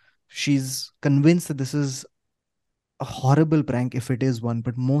 She's convinced that this is a horrible prank if it is one,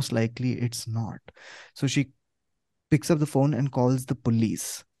 but most likely it's not. So she picks up the phone and calls the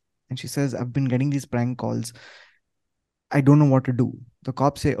police. And she says, "I've been getting these prank calls. I don't know what to do." The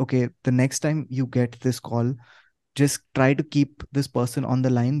cops say, "Okay, the next time you get this call, just try to keep this person on the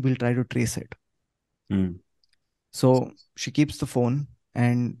line. We'll try to trace it." So she keeps the phone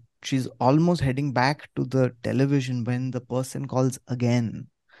and she's almost heading back to the television when the person calls again.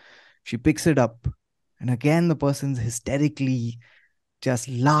 She picks it up and again the person's hysterically just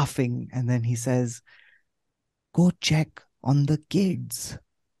laughing. And then he says, "Go check on the kids."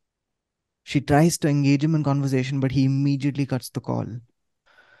 She tries to engage him in conversation, but he immediately cuts the call.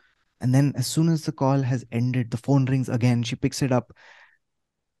 And then as soon as the call has ended, the phone rings again. She picks it up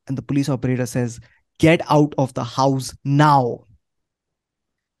and the police operator says, "Get out of the house now."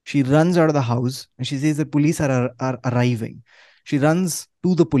 She runs out of the house and she says the police are arriving. She runs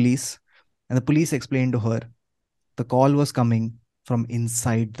to the police and the police explain to her the call was coming from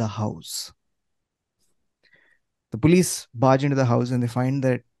inside the house. The police barge into the house and they find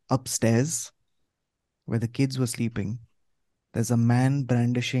that upstairs, where the kids were sleeping, there's a man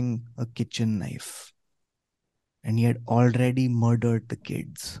brandishing a kitchen knife. And he had already murdered the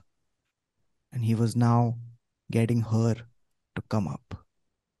kids. And he was now getting her to come up.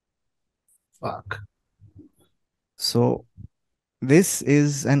 Fuck. So this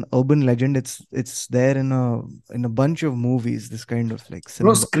is an urban legend. It's there in a bunch of movies. This kind of like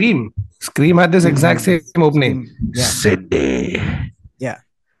Bro, Scream had this exact same opening. Yeah. Sydney. Yeah.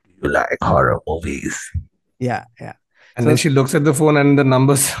 You like horror movies. Yeah. And then she looks at the phone and the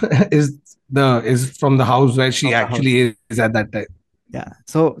numbers is from the house where she actually is at that time. Yeah.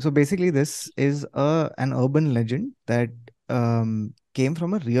 So basically this is an urban legend that came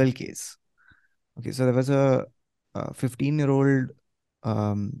from a real case. Okay, so there was a 15-year-old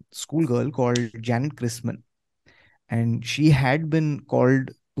schoolgirl called Janet Chrisman, and she had been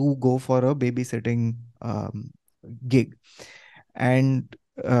called to go for a babysitting gig. And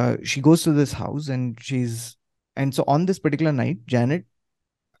she goes to this house, and so on this particular night, Janet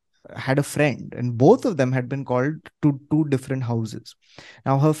had a friend, and both of them had been called to two different houses.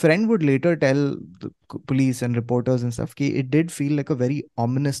 Now, her friend would later tell the police and reporters and stuff, it did feel like a very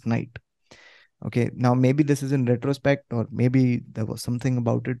ominous night. Okay, now maybe this is in retrospect, or maybe there was something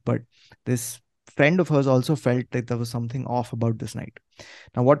about it, but this friend of hers also felt that there was something off about this night.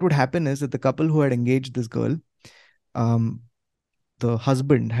 Now, what would happen is that the couple who had engaged this girl, um, the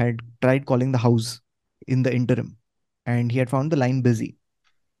husband had tried calling the house in the interim, and he had found the line busy.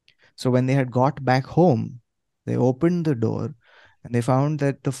 So when they had got back home, they opened the door and they found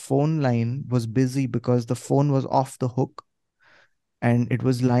that the phone line was busy because the phone was off the hook and it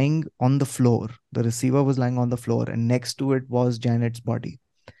was lying on the floor. The receiver was lying on the floor, and next to it was Janet's body.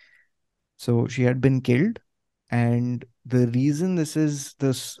 So she had been killed. And the reason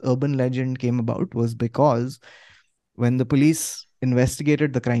this urban legend came about was because when the police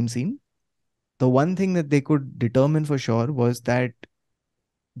investigated the crime scene, the one thing that they could determine for sure was that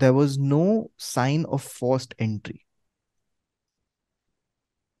there was no sign of forced entry.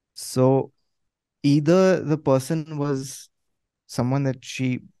 So either the person was someone that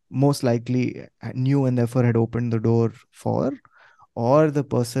she most likely knew and therefore had opened the door for, or the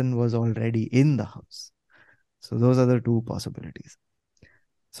person was already in the house. So those are the two possibilities.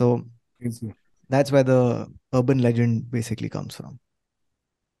 So that's where the urban legend basically comes from.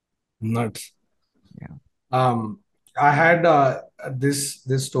 Nuts. Yeah. I had this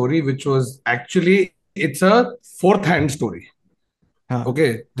story which was actually, it's a fourth hand story. हाँ,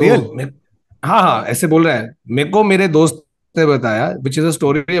 okay तो real? हाँ हाँ ऐसे बोल रहा है मेरे को मेरे दोस्त ने बताया which is a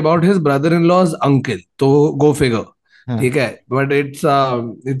story about his brother in law's uncle तो गो फिगर हाँ, ठीक है but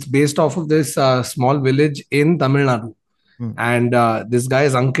it's based off off this small village in Tamil Nadu and this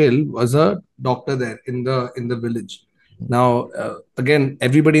guy's uncle was a doctor there in the village. Now again,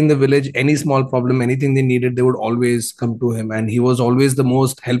 everybody in the village, any small problem, anything they needed, they would always come to him, and he was always the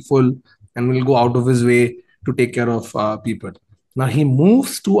most helpful and will go out of his way to take care of people. Now he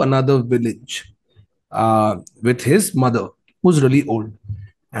moves to another village with his mother, who's really old,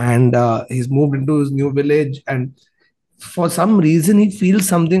 and he's moved into his new village, and for some reason he feels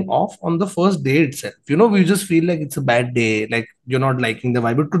something off on the first day itself. You know, we just feel like it's a bad day, like you're not liking the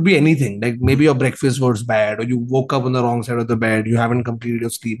vibe. It could be anything, like maybe your breakfast was bad, or you woke up on the wrong side of the bed, you haven't completed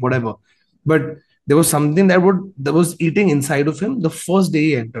your sleep, whatever. But there was something that was eating inside of him the first day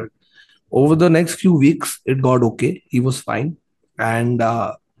he entered. Over the next few weeks, it got okay. He was fine. And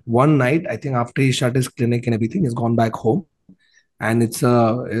one night, I think after he shut his clinic and everything, he's gone back home. And it's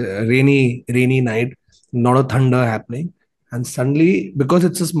a rainy night, not a thunder happening. And suddenly, because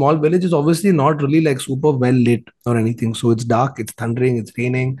it's a small village, it's obviously not really like super well lit or anything. So it's dark, it's thundering, it's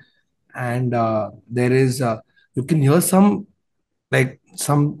raining, and there is you can hear some like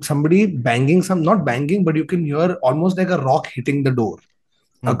somebody banging, some not banging, but you can hear almost like a rock hitting the door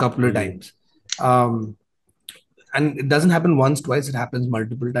a couple of times. And it doesn't happen once, twice, it happens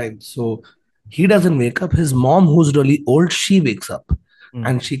multiple times. So he doesn't wake up. His mom, who's really old, she wakes up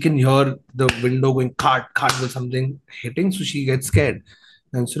and she can hear the window going cart with something hitting. So she gets scared.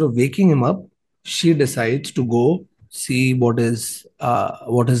 And instead of waking him up, she decides to go see what is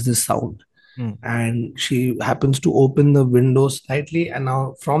this sound. And she happens to open the window slightly, and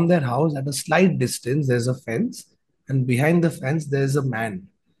now from their house at a slight distance there's a fence, and behind the fence there's a man.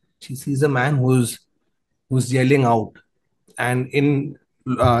 She sees a man who's yelling out, and in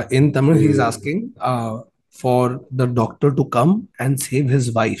Tamil he's asking for the doctor to come and save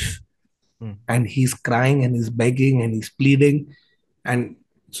his wife. And he's crying and he's begging and he's pleading. And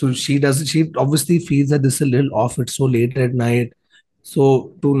so she obviously feels that this is a little off, it's so late at night.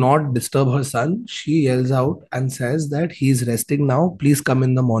 So to not disturb her son, she yells out and says that he's resting now, please come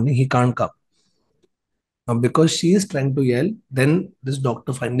in the morning, he can't come. Now, because she is trying to yell, then this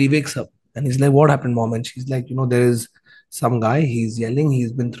doctor finally wakes up and he's like, what happened, mom? And she's like, there is some guy, he's yelling,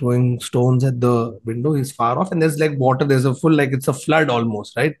 he's been throwing stones at the window, he's far off, and there's like water, there's a full, like it's a flood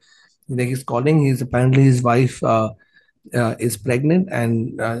almost, right? Like he's calling, he's apparently his wife is pregnant,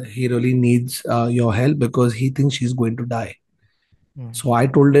 and he really needs your help because he thinks she's going to die. So I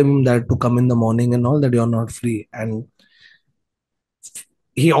told him that to come in the morning and all, that you're not free. And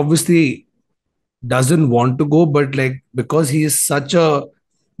he obviously doesn't want to go, but like because he is such a,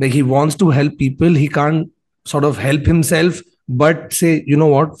 like he wants to help people, he can't sort of help himself but say, you know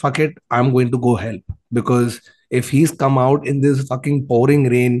what, fuck it, I'm going to go help. Because if he's come out in this fucking pouring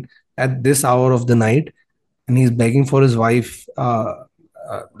rain at this hour of the night, and he's begging for his wife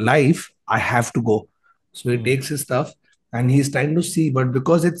life. I have to go. So he takes his stuff and he's trying to see, but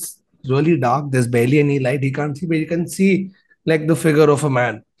because it's really dark, there's barely any light. He can't see, but he can see like the figure of a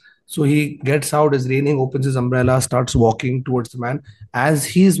man. So he gets out, it's raining, opens his umbrella, starts walking towards the man. As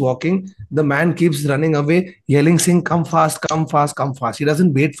he's walking, the man keeps running away, yelling, saying, "Come fast, come fast, come fast." He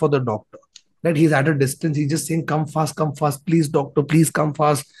doesn't wait for the doctor. That he's at a distance. He's just saying, come fast, please, doctor, please come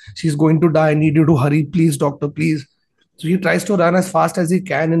fast. She's going to die. I need you to hurry, please, doctor, please." So he tries to run as fast as he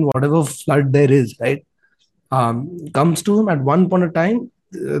can in whatever flood there is, right? Comes to him at one point of time.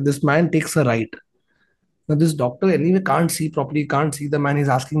 This man takes a right. Now this doctor anyway can't see properly, can't see the man. He's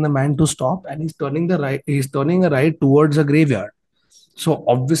asking the man to stop, and he's turning the right. He's turning a right towards a graveyard. So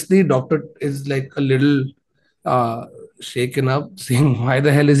obviously, doctor is like a little uh, shaken up, saying, "Why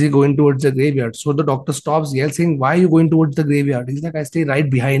the hell is he going towards the graveyard?" So the doctor stops, yells, saying, "Why are you going towards the graveyard?" He's like, "I stay right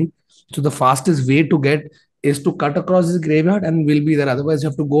behind. So the fastest way to get is to cut across this graveyard, and we'll be there. Otherwise, you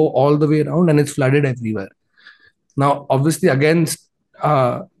have to go all the way around, and it's flooded everywhere." Now, obviously, against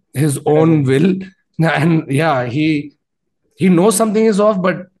his own will, and yeah, he knows something is off,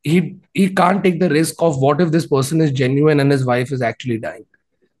 but he can't take the risk of what if this person is genuine and his wife is actually dying.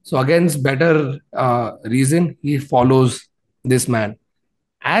 So against better reason, he follows this man.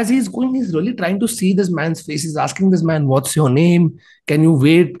 As he's going, he's really trying to see this man's face. He's asking this man, "What's your name? Can you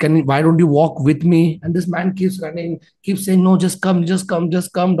wait? Why don't you walk with me?" And this man keeps running, keeps saying, "No, just come, just come,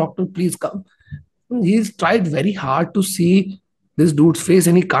 just come, doctor, please come." He's tried very hard to see this dude's face,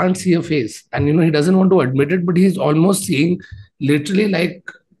 and he can't see a face. And he doesn't want to admit it, but he's almost seeing literally like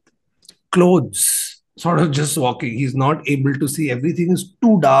clothes, sort of just walking. He's not able to see. Everything is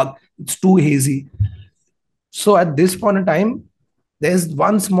too dark, it's too hazy. So at this point in time, there's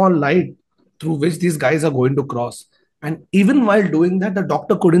one small light through which these guys are going to cross. And even while doing that, the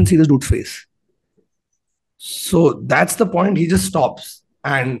doctor couldn't see this dude's face. So that's the point. He just stops,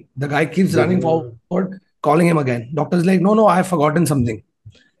 and the guy keeps running forward, calling him again. Doctor's like, "No, no, I've forgotten something.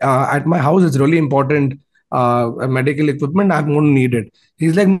 At my house, it's really important medical equipment. I'm going to need it."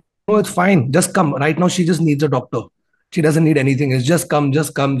 He's like, "No, it's fine. Just come. Right now, she just needs a doctor. She doesn't need anything. It's just come,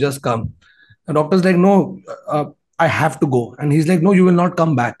 just come, just come." The doctor's like, "No, I have to go." And he's like, "No, you will not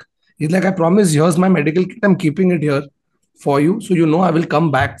come back." He's like, "I promise, here's my medical kit. I'm keeping it here for you. So I will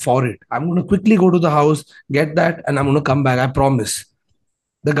come back for it. I'm going to quickly go to the house, get that, and I'm going to come back. I promise."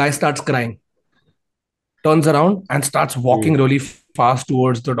 The guy starts crying, turns around, and starts walking really fast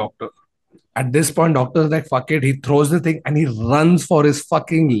towards the doctor. At this point, doctor's like, "Fuck it." He throws the thing and he runs for his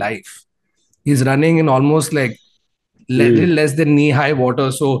fucking life. He's running in almost like little less than knee-high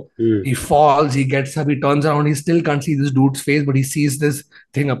water. So he falls, he gets up, he turns around. He still can't see this dude's face, but he sees this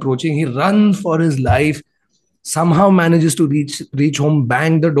thing approaching. He runs for his life, somehow manages to reach home,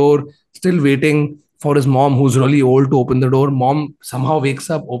 bang the door, still waiting for his mom, who's really old, to open the door. Mom somehow wakes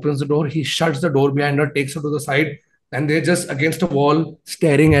up, opens the door. He shuts the door behind her, takes her to the side, and they're just against a wall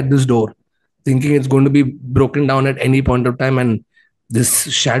staring at this door, thinking it's going to be broken down at any point of time, and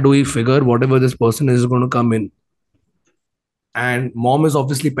this shadowy figure, whatever this person is going to come in. And mom is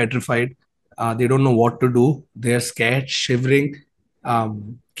obviously petrified. They don't know what to do. They're scared, shivering,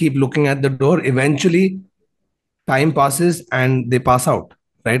 keep looking at the door. Eventually, time passes and they pass out,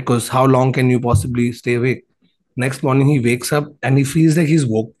 right? Because how long can you possibly stay awake? Next morning, he wakes up and he feels like he's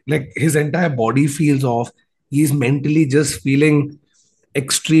woke, like his entire body feels off. He's mentally just feeling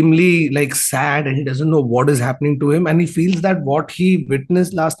extremely like sad, and he doesn't know what is happening to him. And he feels that what he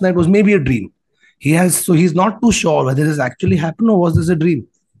witnessed last night was maybe a dream. He's not too sure whether this actually happened or was this a dream.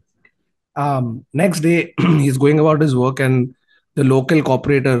 Next day, he's going about his work, and the local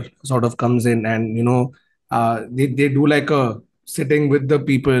cooperator sort of comes in, and they do like a sitting with the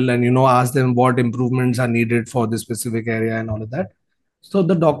people, and ask them what improvements are needed for this specific area and all of that. So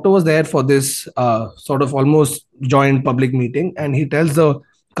the doctor was there for this sort of almost joint public meeting, and he tells the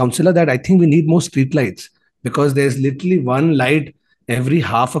councillor that, "I think we need more street lights, because there's literally one light every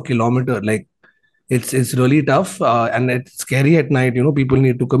half a kilometer. Like it's really tough, and it's scary at night. People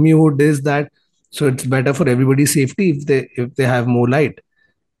need to commute, this, that. So it's better for everybody's safety if they have more light."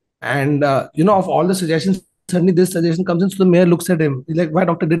 And of all the suggestions, suddenly this suggestion comes in. So the mayor looks at him. He's like, "Why,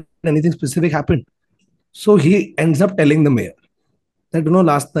 doctor, did anything specific happen?" So he ends up telling the mayor that,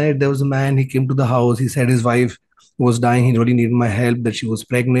 last night there was a man, he came to the house, he said his wife was dying, he really needed my help, that she was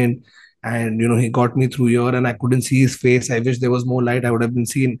pregnant, and he got me through here, and I couldn't see his face. I wish there was more light, I would have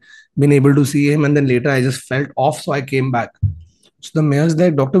been able to see him. And then later I just felt off, so I came back. So the mayor's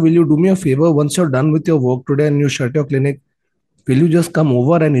like, "Doctor, will you do me a favor? Once you're done with your work today and you shut your clinic, will you just come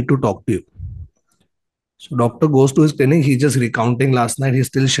over? I need to talk to you." So doctor goes to his clinic. He's just recounting last night. He's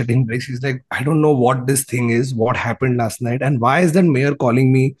still shitting bricks. He's like, I don't know what this thing is, what happened last night, and why is that mayor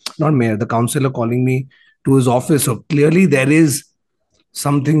calling me? Not mayor, the councillor calling me to his office. So clearly there is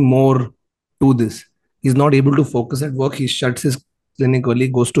something more to this. He's not able to focus at work. He shuts his clinic early,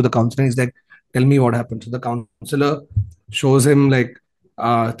 goes to the counselor. He's like, tell me what happened. So the counselor shows him like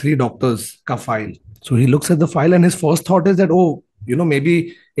three doctors ka file. So he looks at the file and his first thought is that, oh,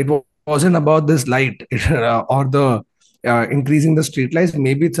 maybe it wasn't about this light or the increasing the street lights.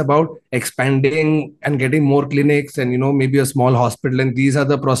 Maybe it's about expanding and getting more clinics and, maybe a small hospital. And these are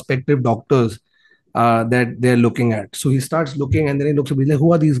the prospective doctors that they're looking at. So he starts looking and then he looks up. He's like,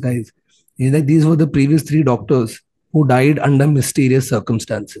 who are these guys? He's like, these were the previous three doctors who died under mysterious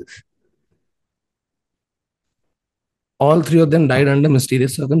circumstances. All three of them died under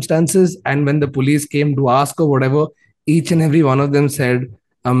mysterious circumstances. And when the police came to ask or whatever, each and every one of them said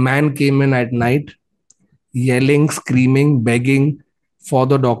a man came in at night, yelling, screaming, begging for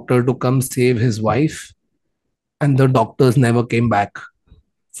the doctor to come save his wife. And the doctors never came back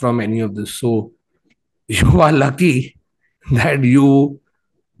from any of this. So you are lucky that you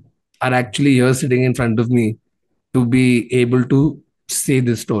are actually here sitting in front of me to be able to say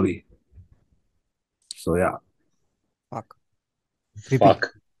this story. So yeah. Fuck. Creepy.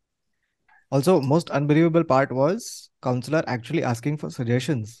 Fuck. Also, most unbelievable part was counselor actually asking for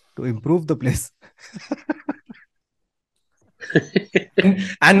suggestions to improve the place.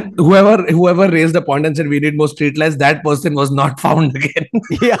 And whoever raised the point and said we need more streetlights, that person was not found again.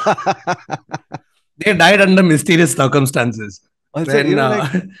 Yeah. They died under mysterious circumstances. Also,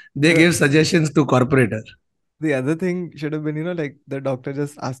 When they gave suggestions to corporator. the other thing should have been, like the doctor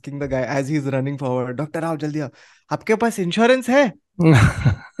just asking the guy as he's running forward, Doctor, आओ जल्दी आओ. आपके पास insurance है?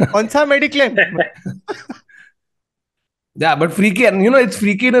 कौन सा mediclaim? Yeah, but freaky, and it's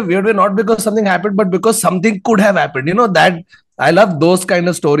freaky in a weird way, not because something happened, but because something could have happened. That I love those kind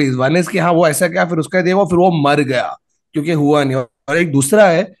of stories. One is कि हाँ वो ऐसा क्या, फिर उसका देखो फिर वो मर गया क्योंकि हुआ नहीं. और एक दूसरा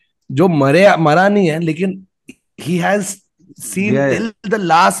है जो मरा नहीं है, लेकिन he has seen till the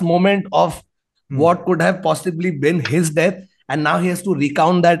last moment of what could have possibly been his death, and now he has to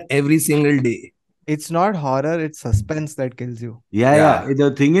recount that every single day. It's not horror, it's suspense that kills you. Yeah.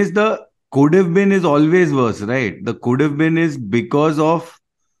 The thing is, the could have been is always worse, right? The could have been is because of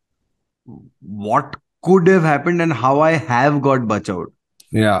what could have happened and how I have got butch out.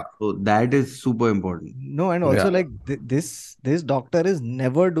 Yeah. So that is super important. No, and also like this doctor is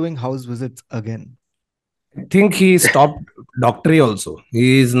never doing house visits again. I think he stopped doctory also.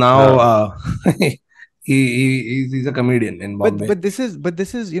 He is now he's a comedian in Bombay. But this is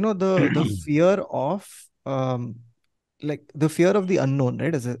the fear of like the fear of the unknown,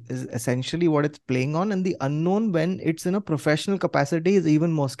 right? Is essentially what it's playing on, and the unknown when it's in a professional capacity is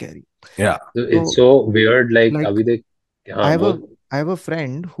even more scary. Yeah. It's so weird. Like I have a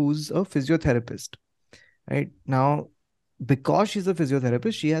friend who's a physiotherapist, right? Now, because she's a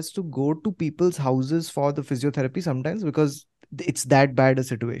physiotherapist, she has to go to people's houses for the physiotherapy sometimes because it's that bad a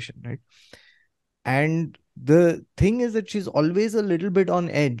situation, right? And the thing is that she's always a little bit on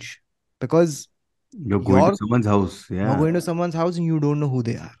edge because you're going to someone's house. Yeah. You're going to someone's house and you don't know who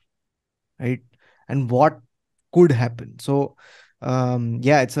they are, right? And what could happen. So,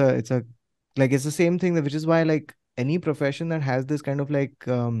 it's the same thing, which is why like any profession that has this kind of like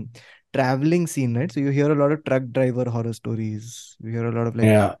traveling scene, right? So you hear a lot of truck driver horror stories. You hear a lot of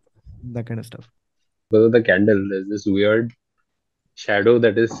like that kind of stuff. Because of the candle, there's this weird shadow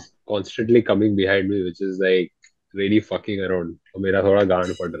that is constantly coming behind me, which is like really fucking around. Mera thoda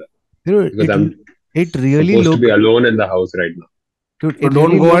gaan pad raha. Because it really supposed to be alone in the house right now. Dude, so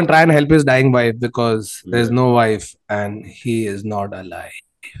don't go and try and help his dying wife because there's no wife and he is not alive.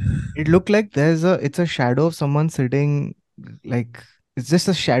 It looked like it's a shadow of someone sitting, like it's just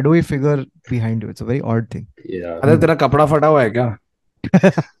a shadowy figure behind you. It's a very odd thing. Yeah. अरे तेरा कपड़ा फटा हुआ है क्या?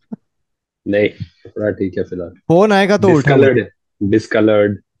 नहीं, कपड़ा ठीक है फिलहाल. फोन आएगा तो उठा.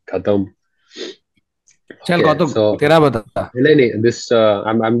 Discolored, खत्म. चल कौतुक तेरा बता. नहीं, this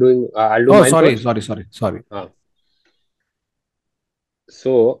I'm doing. I'll do mine first. Sorry.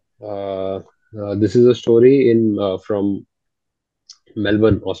 So this is a story from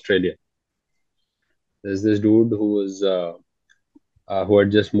Melbourne, Australia. There's this dude who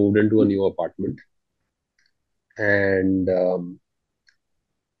had just moved into a new apartment, and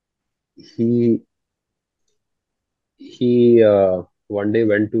he one day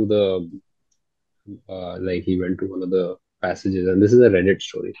went to he went to one of the passages, and this is a Reddit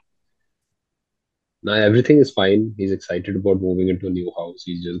story. Now everything is fine. He's excited about moving into a new house.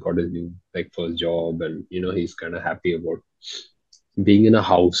 He's just got his new first job, and he's kind of happy about being in a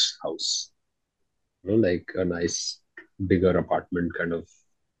house. like a nice bigger apartment, kind of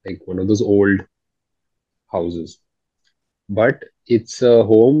like one of those old houses. But it's a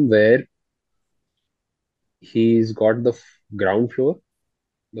home where he's got the ground floor,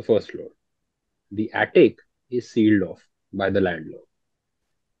 the first floor. The attic is sealed off by the landlord.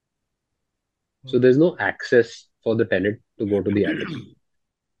 So there's no access for the tenant to go to the attic.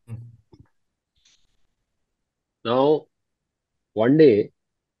 Now, one day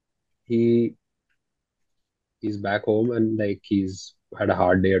he he's back home and like he's had a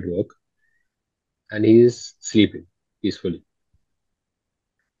hard day at work and he's sleeping peacefully.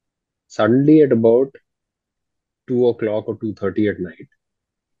 Suddenly at about 2 o'clock or 2:30 at night,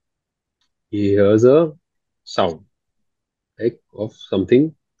 he hears a sound like of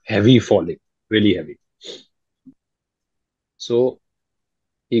something heavy falling, really heavy. So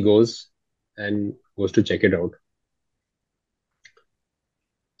he goes to check it out.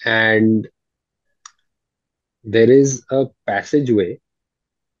 And there is a passageway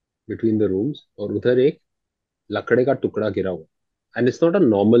between the rooms और उधर एक लकड़े का टुकड़ा गिरा हुआ. And it's not a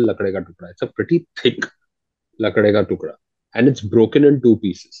normal लकड़े का टुकड़ा. It's a pretty thick लकड़े का टुकड़ा. And it's broken in two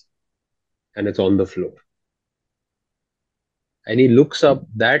pieces. And it's on the floor. And he looks up,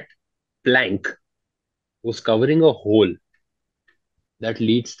 that plank was covering a hole that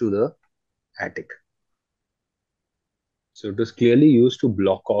leads to the attic. So it was clearly used to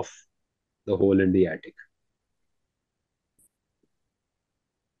block off the hole in the attic.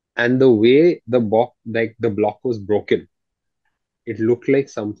 And the way the block was broken, it looked like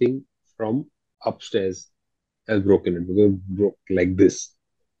something from upstairs has broken it, because it broke like this.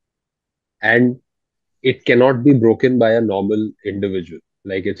 And it cannot be broken by a normal individual.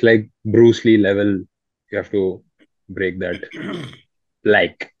 Like it's like Bruce Lee level, you have to break that.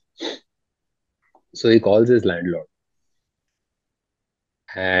 Like, so he calls his landlord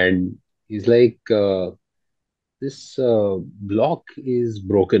and he's like, this block is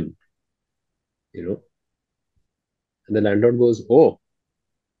broken, you know. And the landlord goes, oh,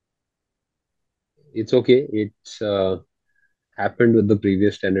 it's okay. It's happened with the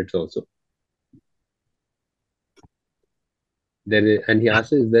previous tenants also. And he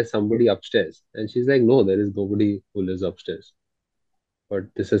asks, is there somebody upstairs? And she's like, no, there is nobody who lives upstairs. But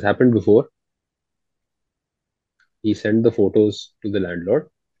this has happened before. He sent the photos to the landlord.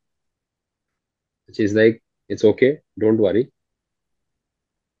 She's like, it's okay, don't worry.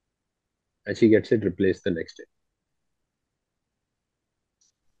 And she gets it replaced the next day.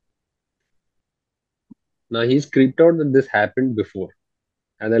 Now he's creeped out that this happened before.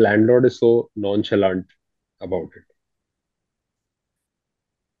 And the landlord is so nonchalant about it.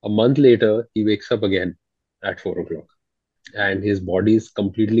 A month later, he wakes up again at 4 o'clock. And his body is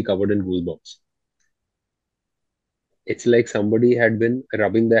completely covered in goosebumps. It's like somebody had been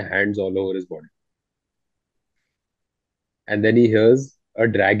rubbing their hands all over his body. And then he hears a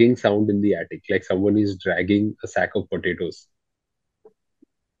dragging sound in the attic, like someone is dragging a sack of potatoes.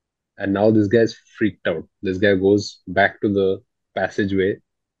 And now this guy's freaked out. This guy goes back to the passageway,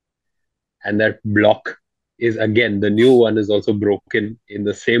 and that block is again, the new one is also broken in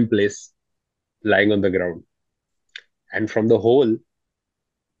the same place, lying on the ground. And from the hole,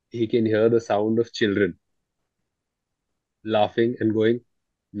 he can hear the sound of children laughing and going,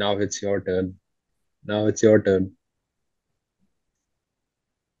 now it's your turn. Now it's your turn.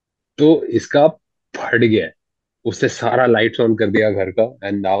 तो इसका फट गया है. उसने सारा lights on कर दिया घर का,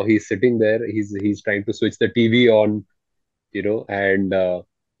 and now he is sitting there, he is trying to switch the TV on, and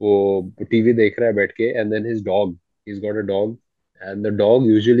वो टीवी देख रहा है बैठ के. And then his dog, he's got a dog, and the dog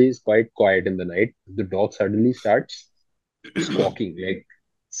usually is quite quiet in the night. The dog suddenly starts squawking like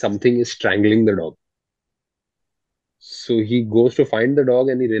something is strangling the dog. So he goes to find the dog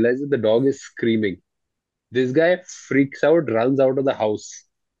and he realizes the dog is screaming. This guy freaks out, runs out of the house,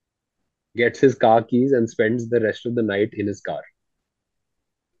 gets his car keys and spends the rest of the night in his car.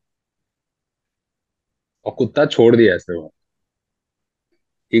 और कुत्ता छोड़ दिया इसने वहां.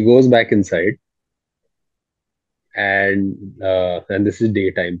 He goes back inside, and this is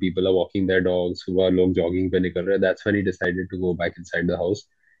daytime. People are walking their dogs. सुबह लोग jogging पे निकल रहे. That's when he decided to go back inside the house.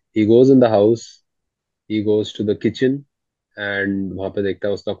 He goes in the house. He goes to the kitchen, and वहां पे देखता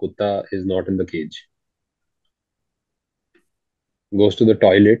है उसका कुत्ता is not in the cage. Goes to the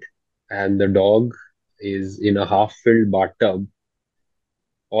toilet, and the dog is in a half-filled bathtub,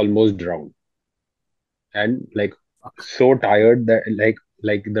 almost drowned, and like so tired that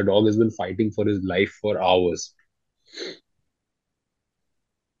like the dog has been fighting for his life for hours.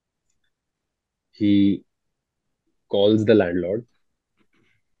 He calls the landlord.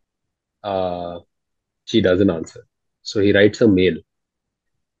 She doesn't answer. So he writes a mail.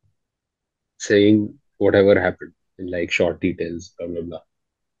 saying whatever happened in like short details, blah blah blah.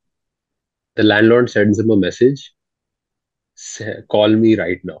 The landlord sends him a message, call me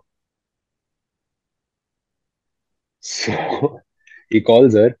right now. So he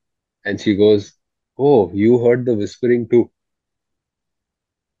calls her and she goes, oh, you heard the whispering too.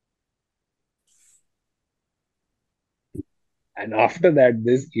 And after that,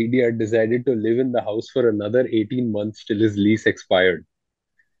 this idiot decided to live in the house for another 18 months till his lease expired.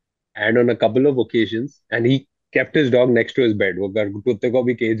 And on a couple of occasions, and he kept his dog next to his bed. वो कुत्ते को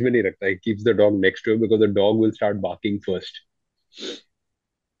भी cage में नहीं रखता. He keeps the dog next to him because the dog will start barking first.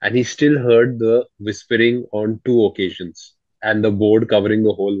 And he still heard the whispering on two occasions. And the board covering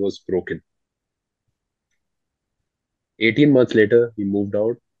the hole was broken. 18 months later, he moved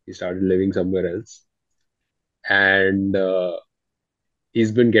out. He started living somewhere else. And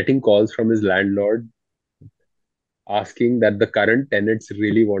he's been getting calls from his landlord asking that the current tenants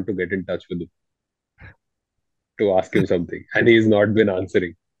really want to get in touch with him to ask him something. And he's not been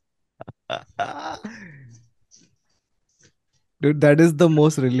answering. Dude, that is the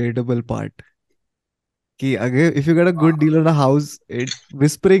most relatable part. Ki again, if you get a good deal on a house,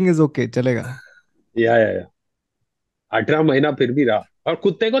 whispering is okay, chalega. Yeah. 18 महीना फिर भी रहा और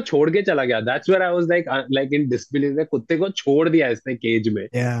कुत्ते को छोड़ के चला गया. That's where I was like in disbelief. कुत्ते को छोड़ दिया इसने केज में.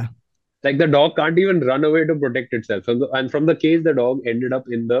 Yeah. Like the dog can't even run away to protect itself. And from the cage, the dog ended up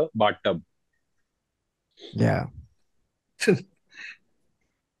in the bathtub. Yeah.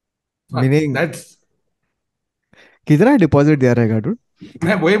 Meaning, That's कितना deposit दिया रहेगा dude?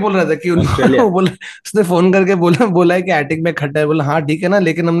 मैं वही बोल रहा था कि Australia. बोला उसने फोन करके बोला है कि एटिक में खड्डा है. बोला हाँ ठीक है ना,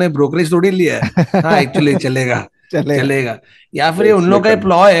 लेकिन हमने ब्रोकरेज थोड़ी लिया है. हाँ एक्चुअली चलेगा. चलेगा. या फिर ये उन लोग का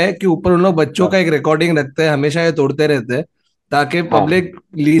प्लॉ है कि ऊपर उन लोग बच्चों का एक रिकॉर्डिंग रखते हैं, हमेशा ये तोड़ते रहते हैं ताकि पब्लिक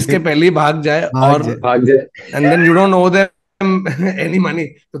लीज के पहले ही भाग जाए और and then you don't know them any money.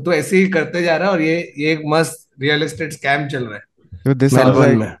 तो तू ऐसे ही करते जा रहा है और ये एक मस्त रियल एस्टेट स्कैम चल रहा है. So this sounds Melbourne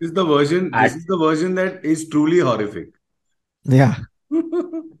like में. This is the version that is truly horrific. yeah.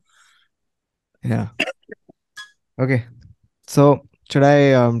 Yeah. Okay. So should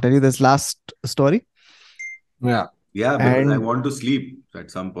I tell you this last story? Yeah. Yeah, because I And- want to sleep at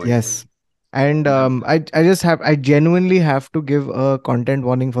some point. Yes. And I genuinely have to give a content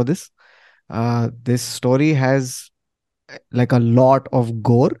warning for this. This story has like a lot of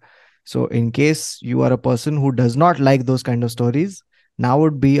gore. So in case you are a person who does not like those kind of stories, now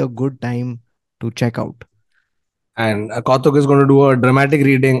would be a good time to check out. And Kautuk is going to do a dramatic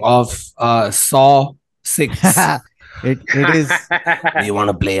reading of Saw 6. It is Do you want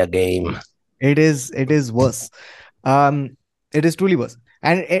to play a game? it is worse. It is truly worse.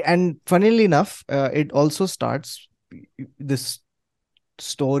 And funnily enough, it also starts, this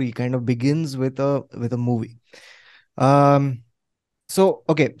story kind of begins with a movie. So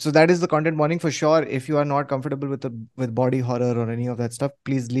that is the content warning for sure. If you are not comfortable with body horror or any of that stuff,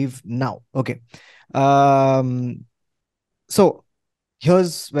 please leave now. Okay. So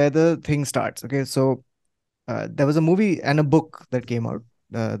here's where the thing starts. Okay. So there was a movie and a book that came out.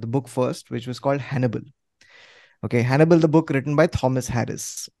 The book first, which was called Hannibal. Okay, Hannibal, the book written by Thomas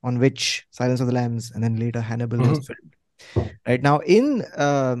Harris, on which Silence of the Lambs and then later Hannibal was filmed. Right now, in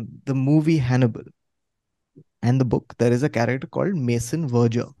the movie Hannibal and the book, there is a character called Mason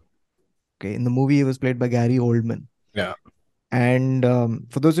Verger. Okay, in the movie, he was played by Gary Oldman. Yeah. And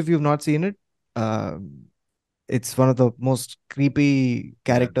for those of you who've not seen it, it's one of the most creepy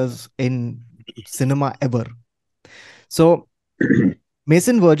characters in cinema ever. So,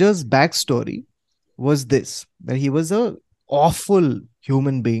 Mason Verger's backstory was this, that he was a awful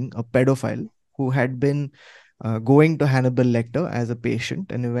human being, a pedophile who had been going to Hannibal Lecter as a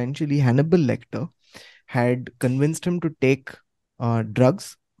patient, and eventually Hannibal Lecter had convinced him to take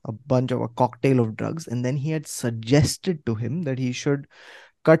drugs, a cocktail of drugs, and then he had suggested to him that he should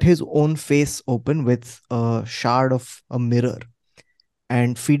cut his own face open with a shard of a mirror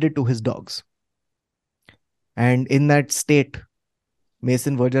and feed it to his dogs. And in that state,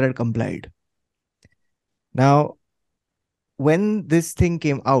 Mason Verger had complied. Now, when this thing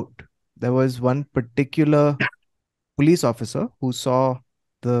came out, there was one particular police officer who saw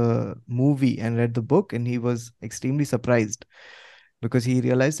the movie and read the book, and he was extremely surprised because he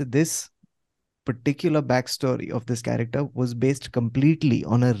realized that this particular backstory of this character was based completely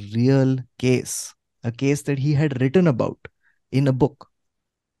on a real case, a case that he had written about in a book.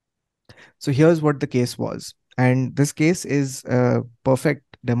 So here's what the case was. And this case is a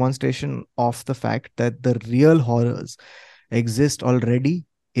perfect demonstration of the fact that the real horrors exist already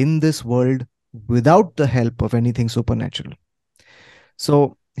in this world without the help of anything supernatural.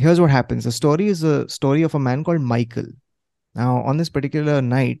 So here's what happens. The story is a story of a man called Michael. Now, on this particular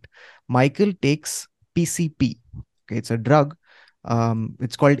night, Michael takes PCP. Okay, it's a drug.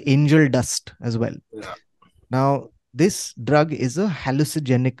 It's called angel dust as well. Yeah. Now, this drug is a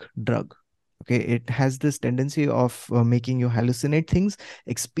hallucinogenic drug. Okay, it has this tendency of making you hallucinate things,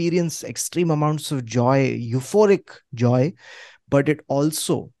 experience extreme amounts of joy, euphoric joy, but it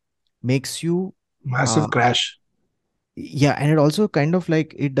also makes you Massive crash. yeah, and it also kind of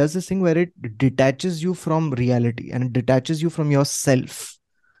like it does this thing where it detaches you from reality and it detaches you from yourself.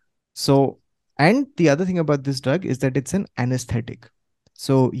 So, and the other thing about this drug is that it's an anesthetic,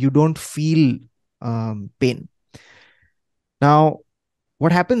 so you don't feel pain. Now,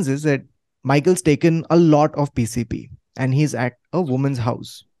 what happens is that Michael's taken a lot of PCP and he's at a woman's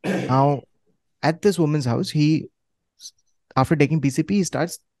house. Now, at this woman's house, after taking PCP, he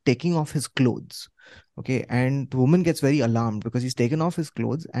starts taking off his clothes. Okay. And the woman gets very alarmed because he's taken off his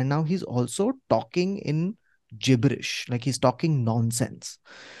clothes and now he's also talking in gibberish, like he's talking nonsense.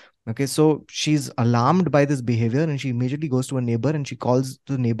 Okay. So she's alarmed by this behavior and she immediately goes to a neighbor and she calls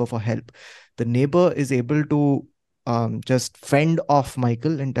the neighbor for help. The neighbor is able to just fend off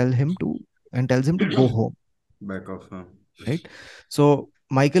Michael and tells him to go home. Back off. Right. So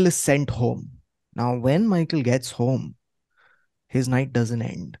Michael is sent home. Now, when Michael gets home, his night doesn't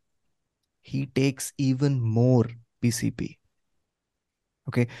end. He takes even more PCP.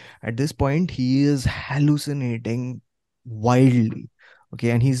 Okay. At this point, he is hallucinating wildly.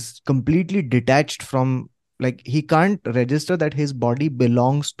 Okay. And he's completely detached from, like, he can't register that his body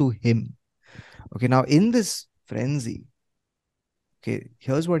belongs to him. Okay. Now, in this frenzy, okay,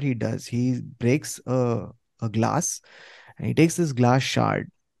 here's what he does. He breaks a glass and he takes this glass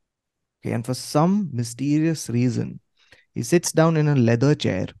shard. Okay. And for some mysterious reason, he sits down in a leather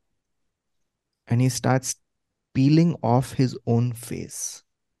chair and he starts peeling off his own face.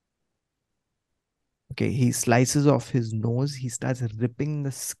 Okay, he slices off his nose, he starts ripping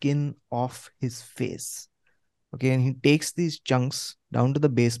the skin off his face. Okay, and he takes these chunks down to the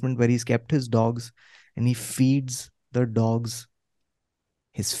basement where he's kept his dogs and he feeds the dogs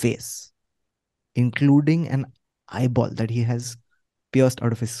his face, including an eyeball that he has pierced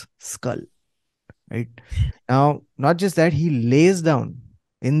out of his skull. Right now, not just that, he lays down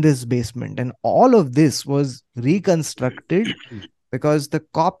in this basement, and all of this was reconstructed because the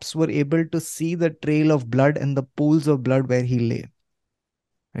cops were able to see the trail of blood and the pools of blood where he lay.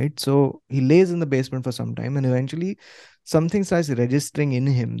 Right. So he lays in the basement for some time and eventually something starts registering in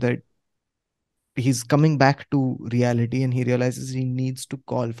him that he's coming back to reality and he realizes he needs to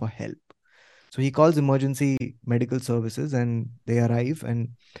call for help. So he calls emergency medical services and they arrive and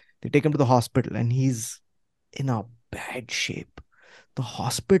they take him to the hospital and he's in a bad shape. The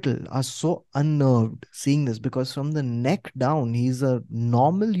hospital are so unnerved seeing this because from the neck down, he's a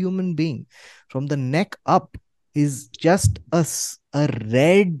normal human being. From the neck up is just a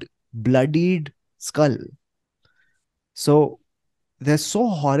red, bloodied skull. So they're so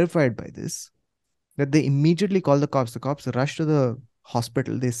horrified by this that they immediately call the cops. The cops rush to the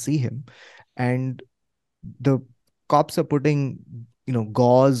hospital, they see him, and the cops are putting,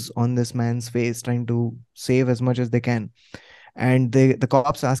 gauze on this man's face, trying to save as much as they can. And the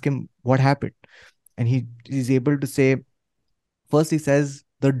cops ask him what happened, and he's able to say, first he says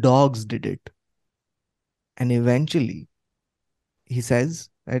the dogs did it, and eventually he says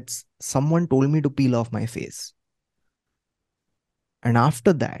that someone told me to peel off my face. And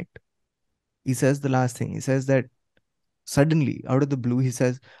after that, he says the last thing. He says that suddenly, out of the blue, he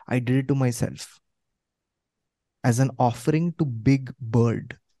says, I did it to myself as an offering to Big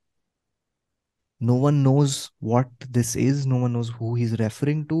Bird. No one knows what this is. No one knows who he's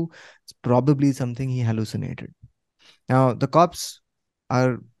referring to. It's probably something he hallucinated. Now, the cops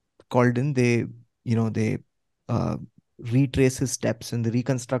are called in. They retrace his steps and they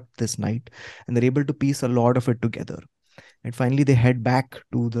reconstruct this night, and they're able to piece a lot of it together. And finally, they head back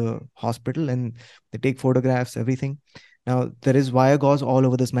to the hospital and they take photographs, everything. Now, there is wire gauze all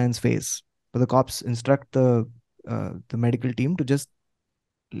over this man's face, but the cops instruct the medical team to just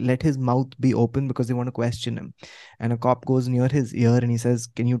let his mouth be open because they want to question him. And a cop goes near his ear and he says,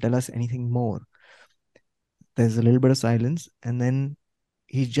 "Can you tell us anything more?" There's a little bit of silence, and then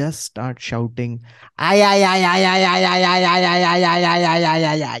he just starts shouting, "Ay, ay, ay, ay, ay, ay, ay, ay, ay, ay, ay, ay, ay, ay, ay,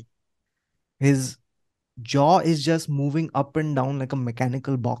 ay, ay." His jaw is just moving up and down like a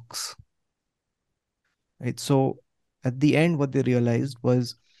mechanical box. Right. So at the end, what they realized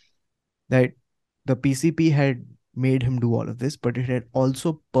was that the PCP had made him do all of this, but it had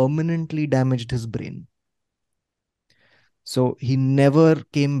also permanently damaged his brain. So he never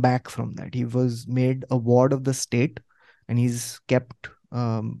came back from that. He was made a ward of the state and he's kept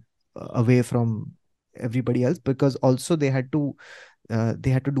away from everybody else, because also they had to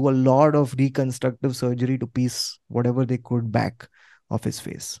do a lot of reconstructive surgery to piece whatever they could back of his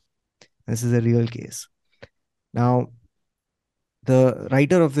face. This is a real case. Now, the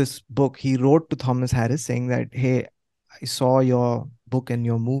writer of this book, he wrote to Thomas Harris saying that, hey, I saw your book and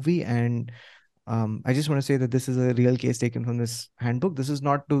your movie, and I just want to say that this is a real case taken from this handbook. This is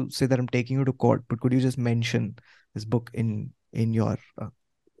not to say that I'm taking you to court, but could you just mention this book in your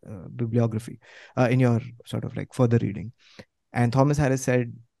bibliography, in your sort of like further reading? And Thomas Harris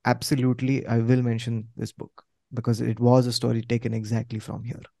said, absolutely, I will mention this book because it was a story taken exactly from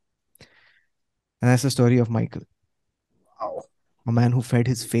here. And that's the story of Michael. Wow. A man who fed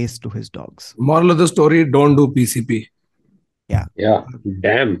his face to his dogs. Moral of the story, don't do PCP. Yeah. Yeah.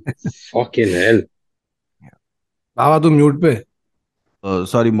 Damn. Fucking hell. Baba, tu mute pe.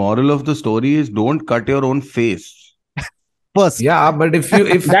 Sorry, moral of the story is don't cut your own face. First. Yeah, but if he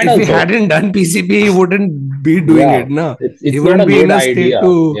also. hadn't done PCP, he wouldn't be doing it, no? It's He not wouldn't a be in good a state idea.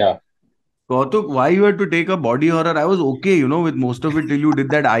 to. Yeah. Kautuk, why you had to take a body horror? I was okay, with most of it till you did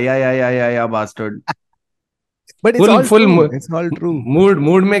that I bastard. But it's all true. It's all true.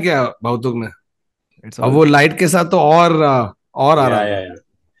 Mood में क्या भावतुक में? It's अब वो light के साथ तो और आ रहा है. Yeah.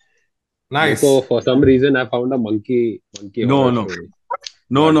 Nice. So for some reason, I found a monkey No. story.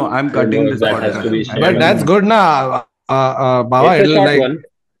 No, I'm cutting this podcast. But that's good, na. Baba, It's a short one.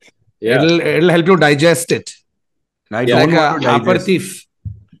 Yeah. It'll help you digest it. I don't want to digest. Aperitif.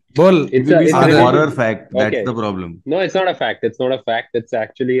 Bol. It's a horror fact. That's Okay. the problem. No, it's not a fact. It's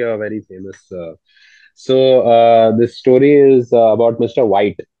actually a very famous. So this story is about Mr.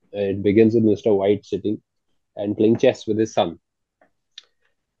 White. It begins with Mr. White sitting and playing chess with his son.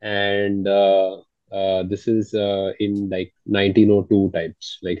 And this is in like 1902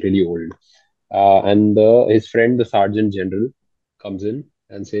 types, like really old. And his friend, the Sergeant General, comes in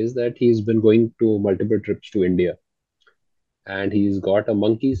and says that he's been going to multiple trips to India. And he's got a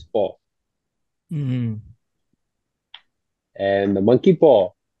monkey's paw. Mm-hmm. And the monkey paw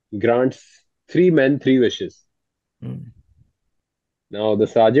grants 3 men 3 wishes. Now, the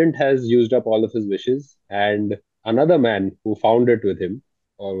sergeant has used up all of his wishes, and another man who found it with him,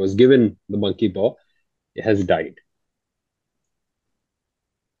 or was given the monkey paw, has died.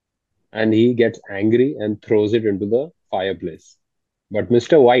 And he gets angry and throws it into the fireplace. But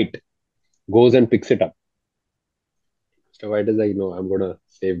Mr. White goes and picks it up. Mr. White is like, no, I'm going to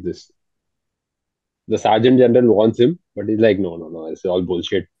save this. The Sergeant General wants him, but he's like, no, it's all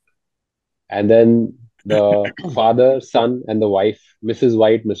bullshit. And then the father, son, and the wife, Mrs.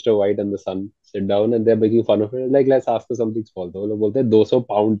 White, Mr. White, and the son sit down and they're making fun of it. Like, let's ask for something small. तो वो लोग बोलते हैं 200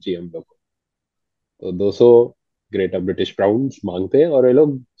 pound चाहिए हम लोग को. तो 200 ग्रेटर ब्रिटिश पाउंड्स मांगते हैं और ये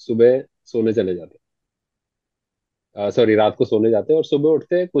लोग सुबह सोने चले जाते हैं. सॉरी, रात को सोने जाते हैं और सुबह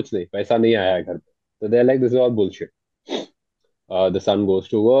उठते हैं, कुछ नहीं, पैसा नहीं आया है घर पे. तो they're like, this is all bullshit. The son goes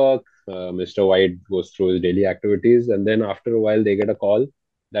to work. Mr. White goes through his daily activities, and then after a while they get a call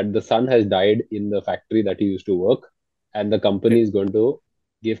that the son has died in the factory that he used to work, and the company is going to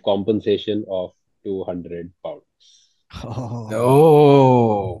give compensation of 200 pounds.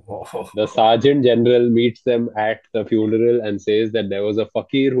 Oh. The Sergeant General meets them at the funeral and says that there was a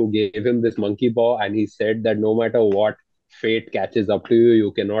fakir who gave him this monkey paw, and he said that no matter what fate catches up to you,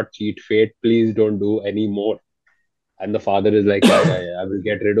 you cannot cheat fate. Please don't do any more. And the father is like, yeah, I will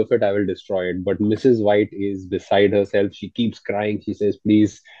get rid of it. I will destroy it. But Mrs. White is beside herself. She keeps crying. She says,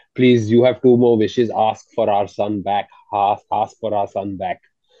 please, you have 2 more wishes. Ask for our son back. Ask for our son back.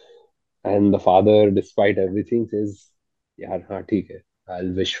 And the father, despite everything, says, yeah, theek hai.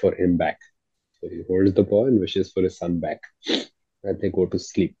 I'll wish for him back. So he holds the paw and wishes for his son back. And they go to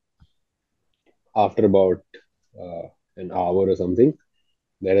sleep. After about an hour or something,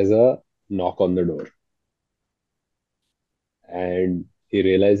 there is a knock on the door. And he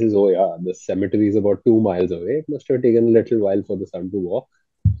realizes, oh yeah, the cemetery is about 2 miles away. It must have taken a little while for the son to walk.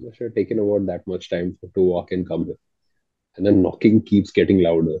 It must have taken about that much time to walk and come here. And the knocking keeps getting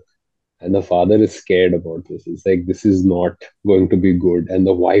louder. And the father is scared about this. It's like, this is not going to be good. And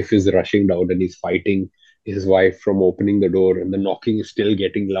the wife is rushing down and he's fighting his wife from opening the door. And the knocking is still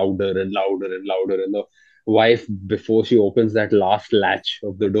getting louder and louder and louder. And the wife, before she opens that last latch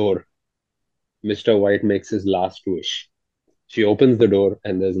of the door, Mr. White makes his last wish. She opens the door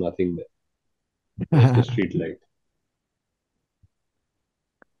and there's nothing there. Just a street light.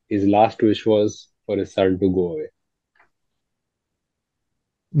 His last wish was for his son to go away.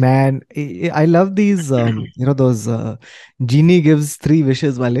 Man, I love these, those genie gives 3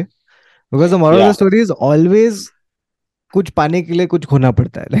 wishes wale. Because the moral of the story is always kuch paane ke liye kuch khona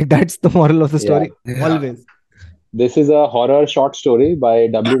padta hai. Like, that's the moral of the story. Yeah. Always. This is a horror short story by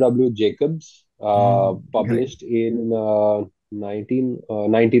W.W. Jacobs. published in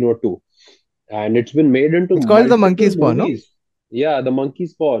 1902, and it's been made into It's called The multiple Monkey's Paw, no? movies. Yeah, The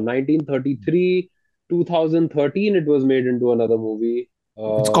Monkey's Paw, 1933, 2013. It was made into another movie.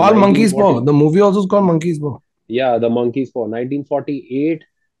 It's called Monkey's Paw. 1940. The movie also is called Monkey's Paw. Yeah, The Monkey's Paw, 1948,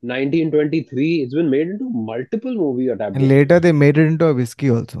 1923. It's been made into multiple movie And adaptations. later they made it into a whiskey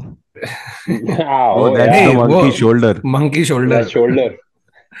also. Oh, that's Hey, the monkey wo- shoulder. Monkey shoulder. The shoulder.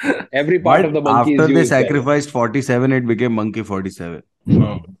 Every part But of the monkey after is they used there. sacrificed 47, it became Monkey 47.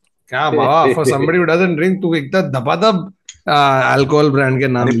 क्या बाबा, for somebody who doesn't drink, तू एकदम दबादब alcohol brand के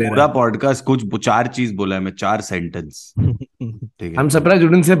नाम अरे ले पूरा रहा है. पॉडकास्ट कुछ 4 चीज बोला है मैं, 4 सेंटेंस. ठीक है. I'm surprised you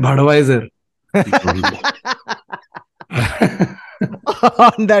didn't say Budweiser.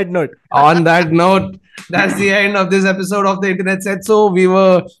 On that note, On that note, that's the end of this episode of the Internet Set. So we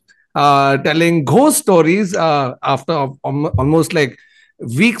were telling ghost stories after almost like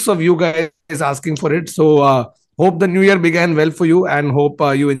weeks of you guys asking for it. So hope the new year began well for you, and hope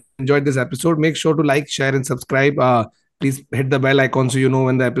you enjoyed this episode. Make sure to like, share, and subscribe. Please hit the bell icon so you know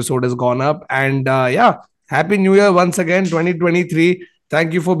when the episode has gone up. And yeah, happy new year once again, 2023.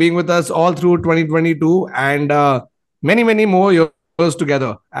 Thank you for being with us all through 2022 and many more years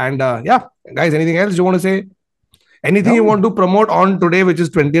together. And yeah, guys, anything else you want to say? Anything you want to promote on today, which is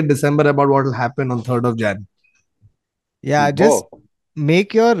 20th December, about what will happen on 3rd of Jan? yeah, just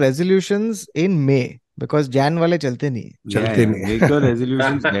make your resolutions in May because Jan wale chalte nahi. चलते नहीं. Make your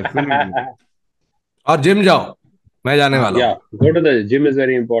resolutions definitely. और gym जाओ, मैं जाने वाला हूँ. Yeah, go to the gym is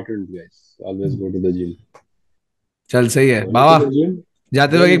very important, guys. Always go to the gym. चल सही है. Go to बाबा the gym.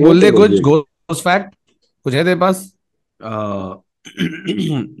 जाते Then वक्त go बोल to दे the कुछ gym. घोस्ट फैक्ट कुछ है तेरे पास?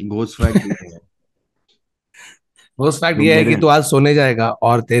 Ghost fact. घोस्ट फैक्ट ये है कि तू आज सोने जाएगा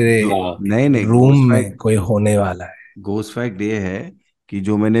और तेरे हाँ. नहीं रूम ghost में fact- कोई होने वाला है. ghost fact ये है कि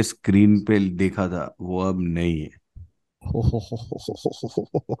जो मैंने स्क्रीन पे देखा था वो अब नहीं है.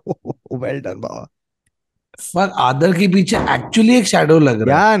 Well done, Baba. पर आदर के पीछे एक्चुअली एक शैडो लग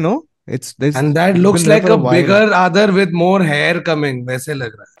रहा है. Yeah, no, it's this. And that it's looks been there like for a while. bigger other with more hair coming. वैसे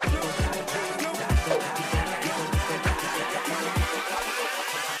लग रहा है.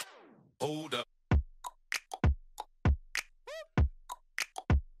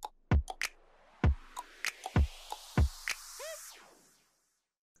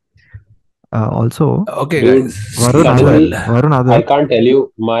 Also, Okay, Dude, guys. Varun Actually, Adar, Varun I Adar. can't tell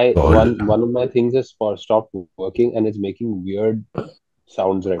you. My Hold. one of my things has stopped working, and it's making weird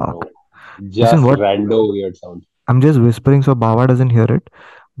sounds right now. Just Listen, what- rando weird sounds. I'm just whispering so Baba doesn't hear it,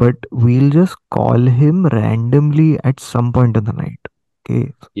 but we'll just call him randomly at some point in the night.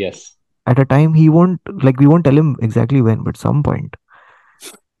 Okay. Yes. At a time we won't tell him exactly when, but some point.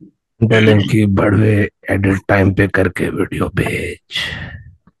 Tell him कि बड़वे edit time पे करके video भेज.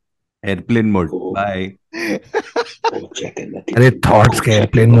 Airplane mode. Oh. Bye. Go check in the अरे thoughts के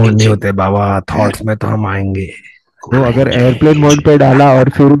airplane mode नहीं होते बाबा. Thoughts में तो हम आएंगे. तो अगर एयरप्लेन मोड पे डाला और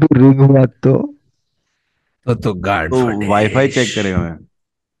फिर भी रिंग हुआ तो गार्ड. तो वाईफाई चेक करेगा मैं.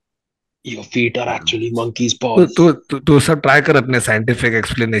 Your feet are actually monkey's तू paws. तू तू तू सब ट्राई कर अपने साइंटिफिक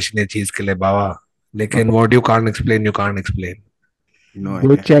एक्सप्लेनेशन ये चीज के लिए बाबा. लेकिन what you can't explain you can't explain. No, I Go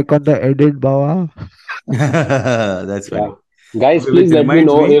can't. check on the edit, Baba. That's funny. Yeah. Guys, Okay, please which let me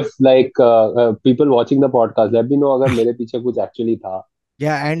reminds know me- if people watching the podcast, let me know अगर मेरे पीछे कुछ actually था.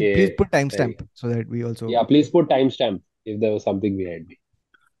 Yeah, and Okay, please put timestamp so that we also. Yeah, please put timestamp if there was something behind me.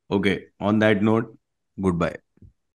 Okay. On that note, goodbye.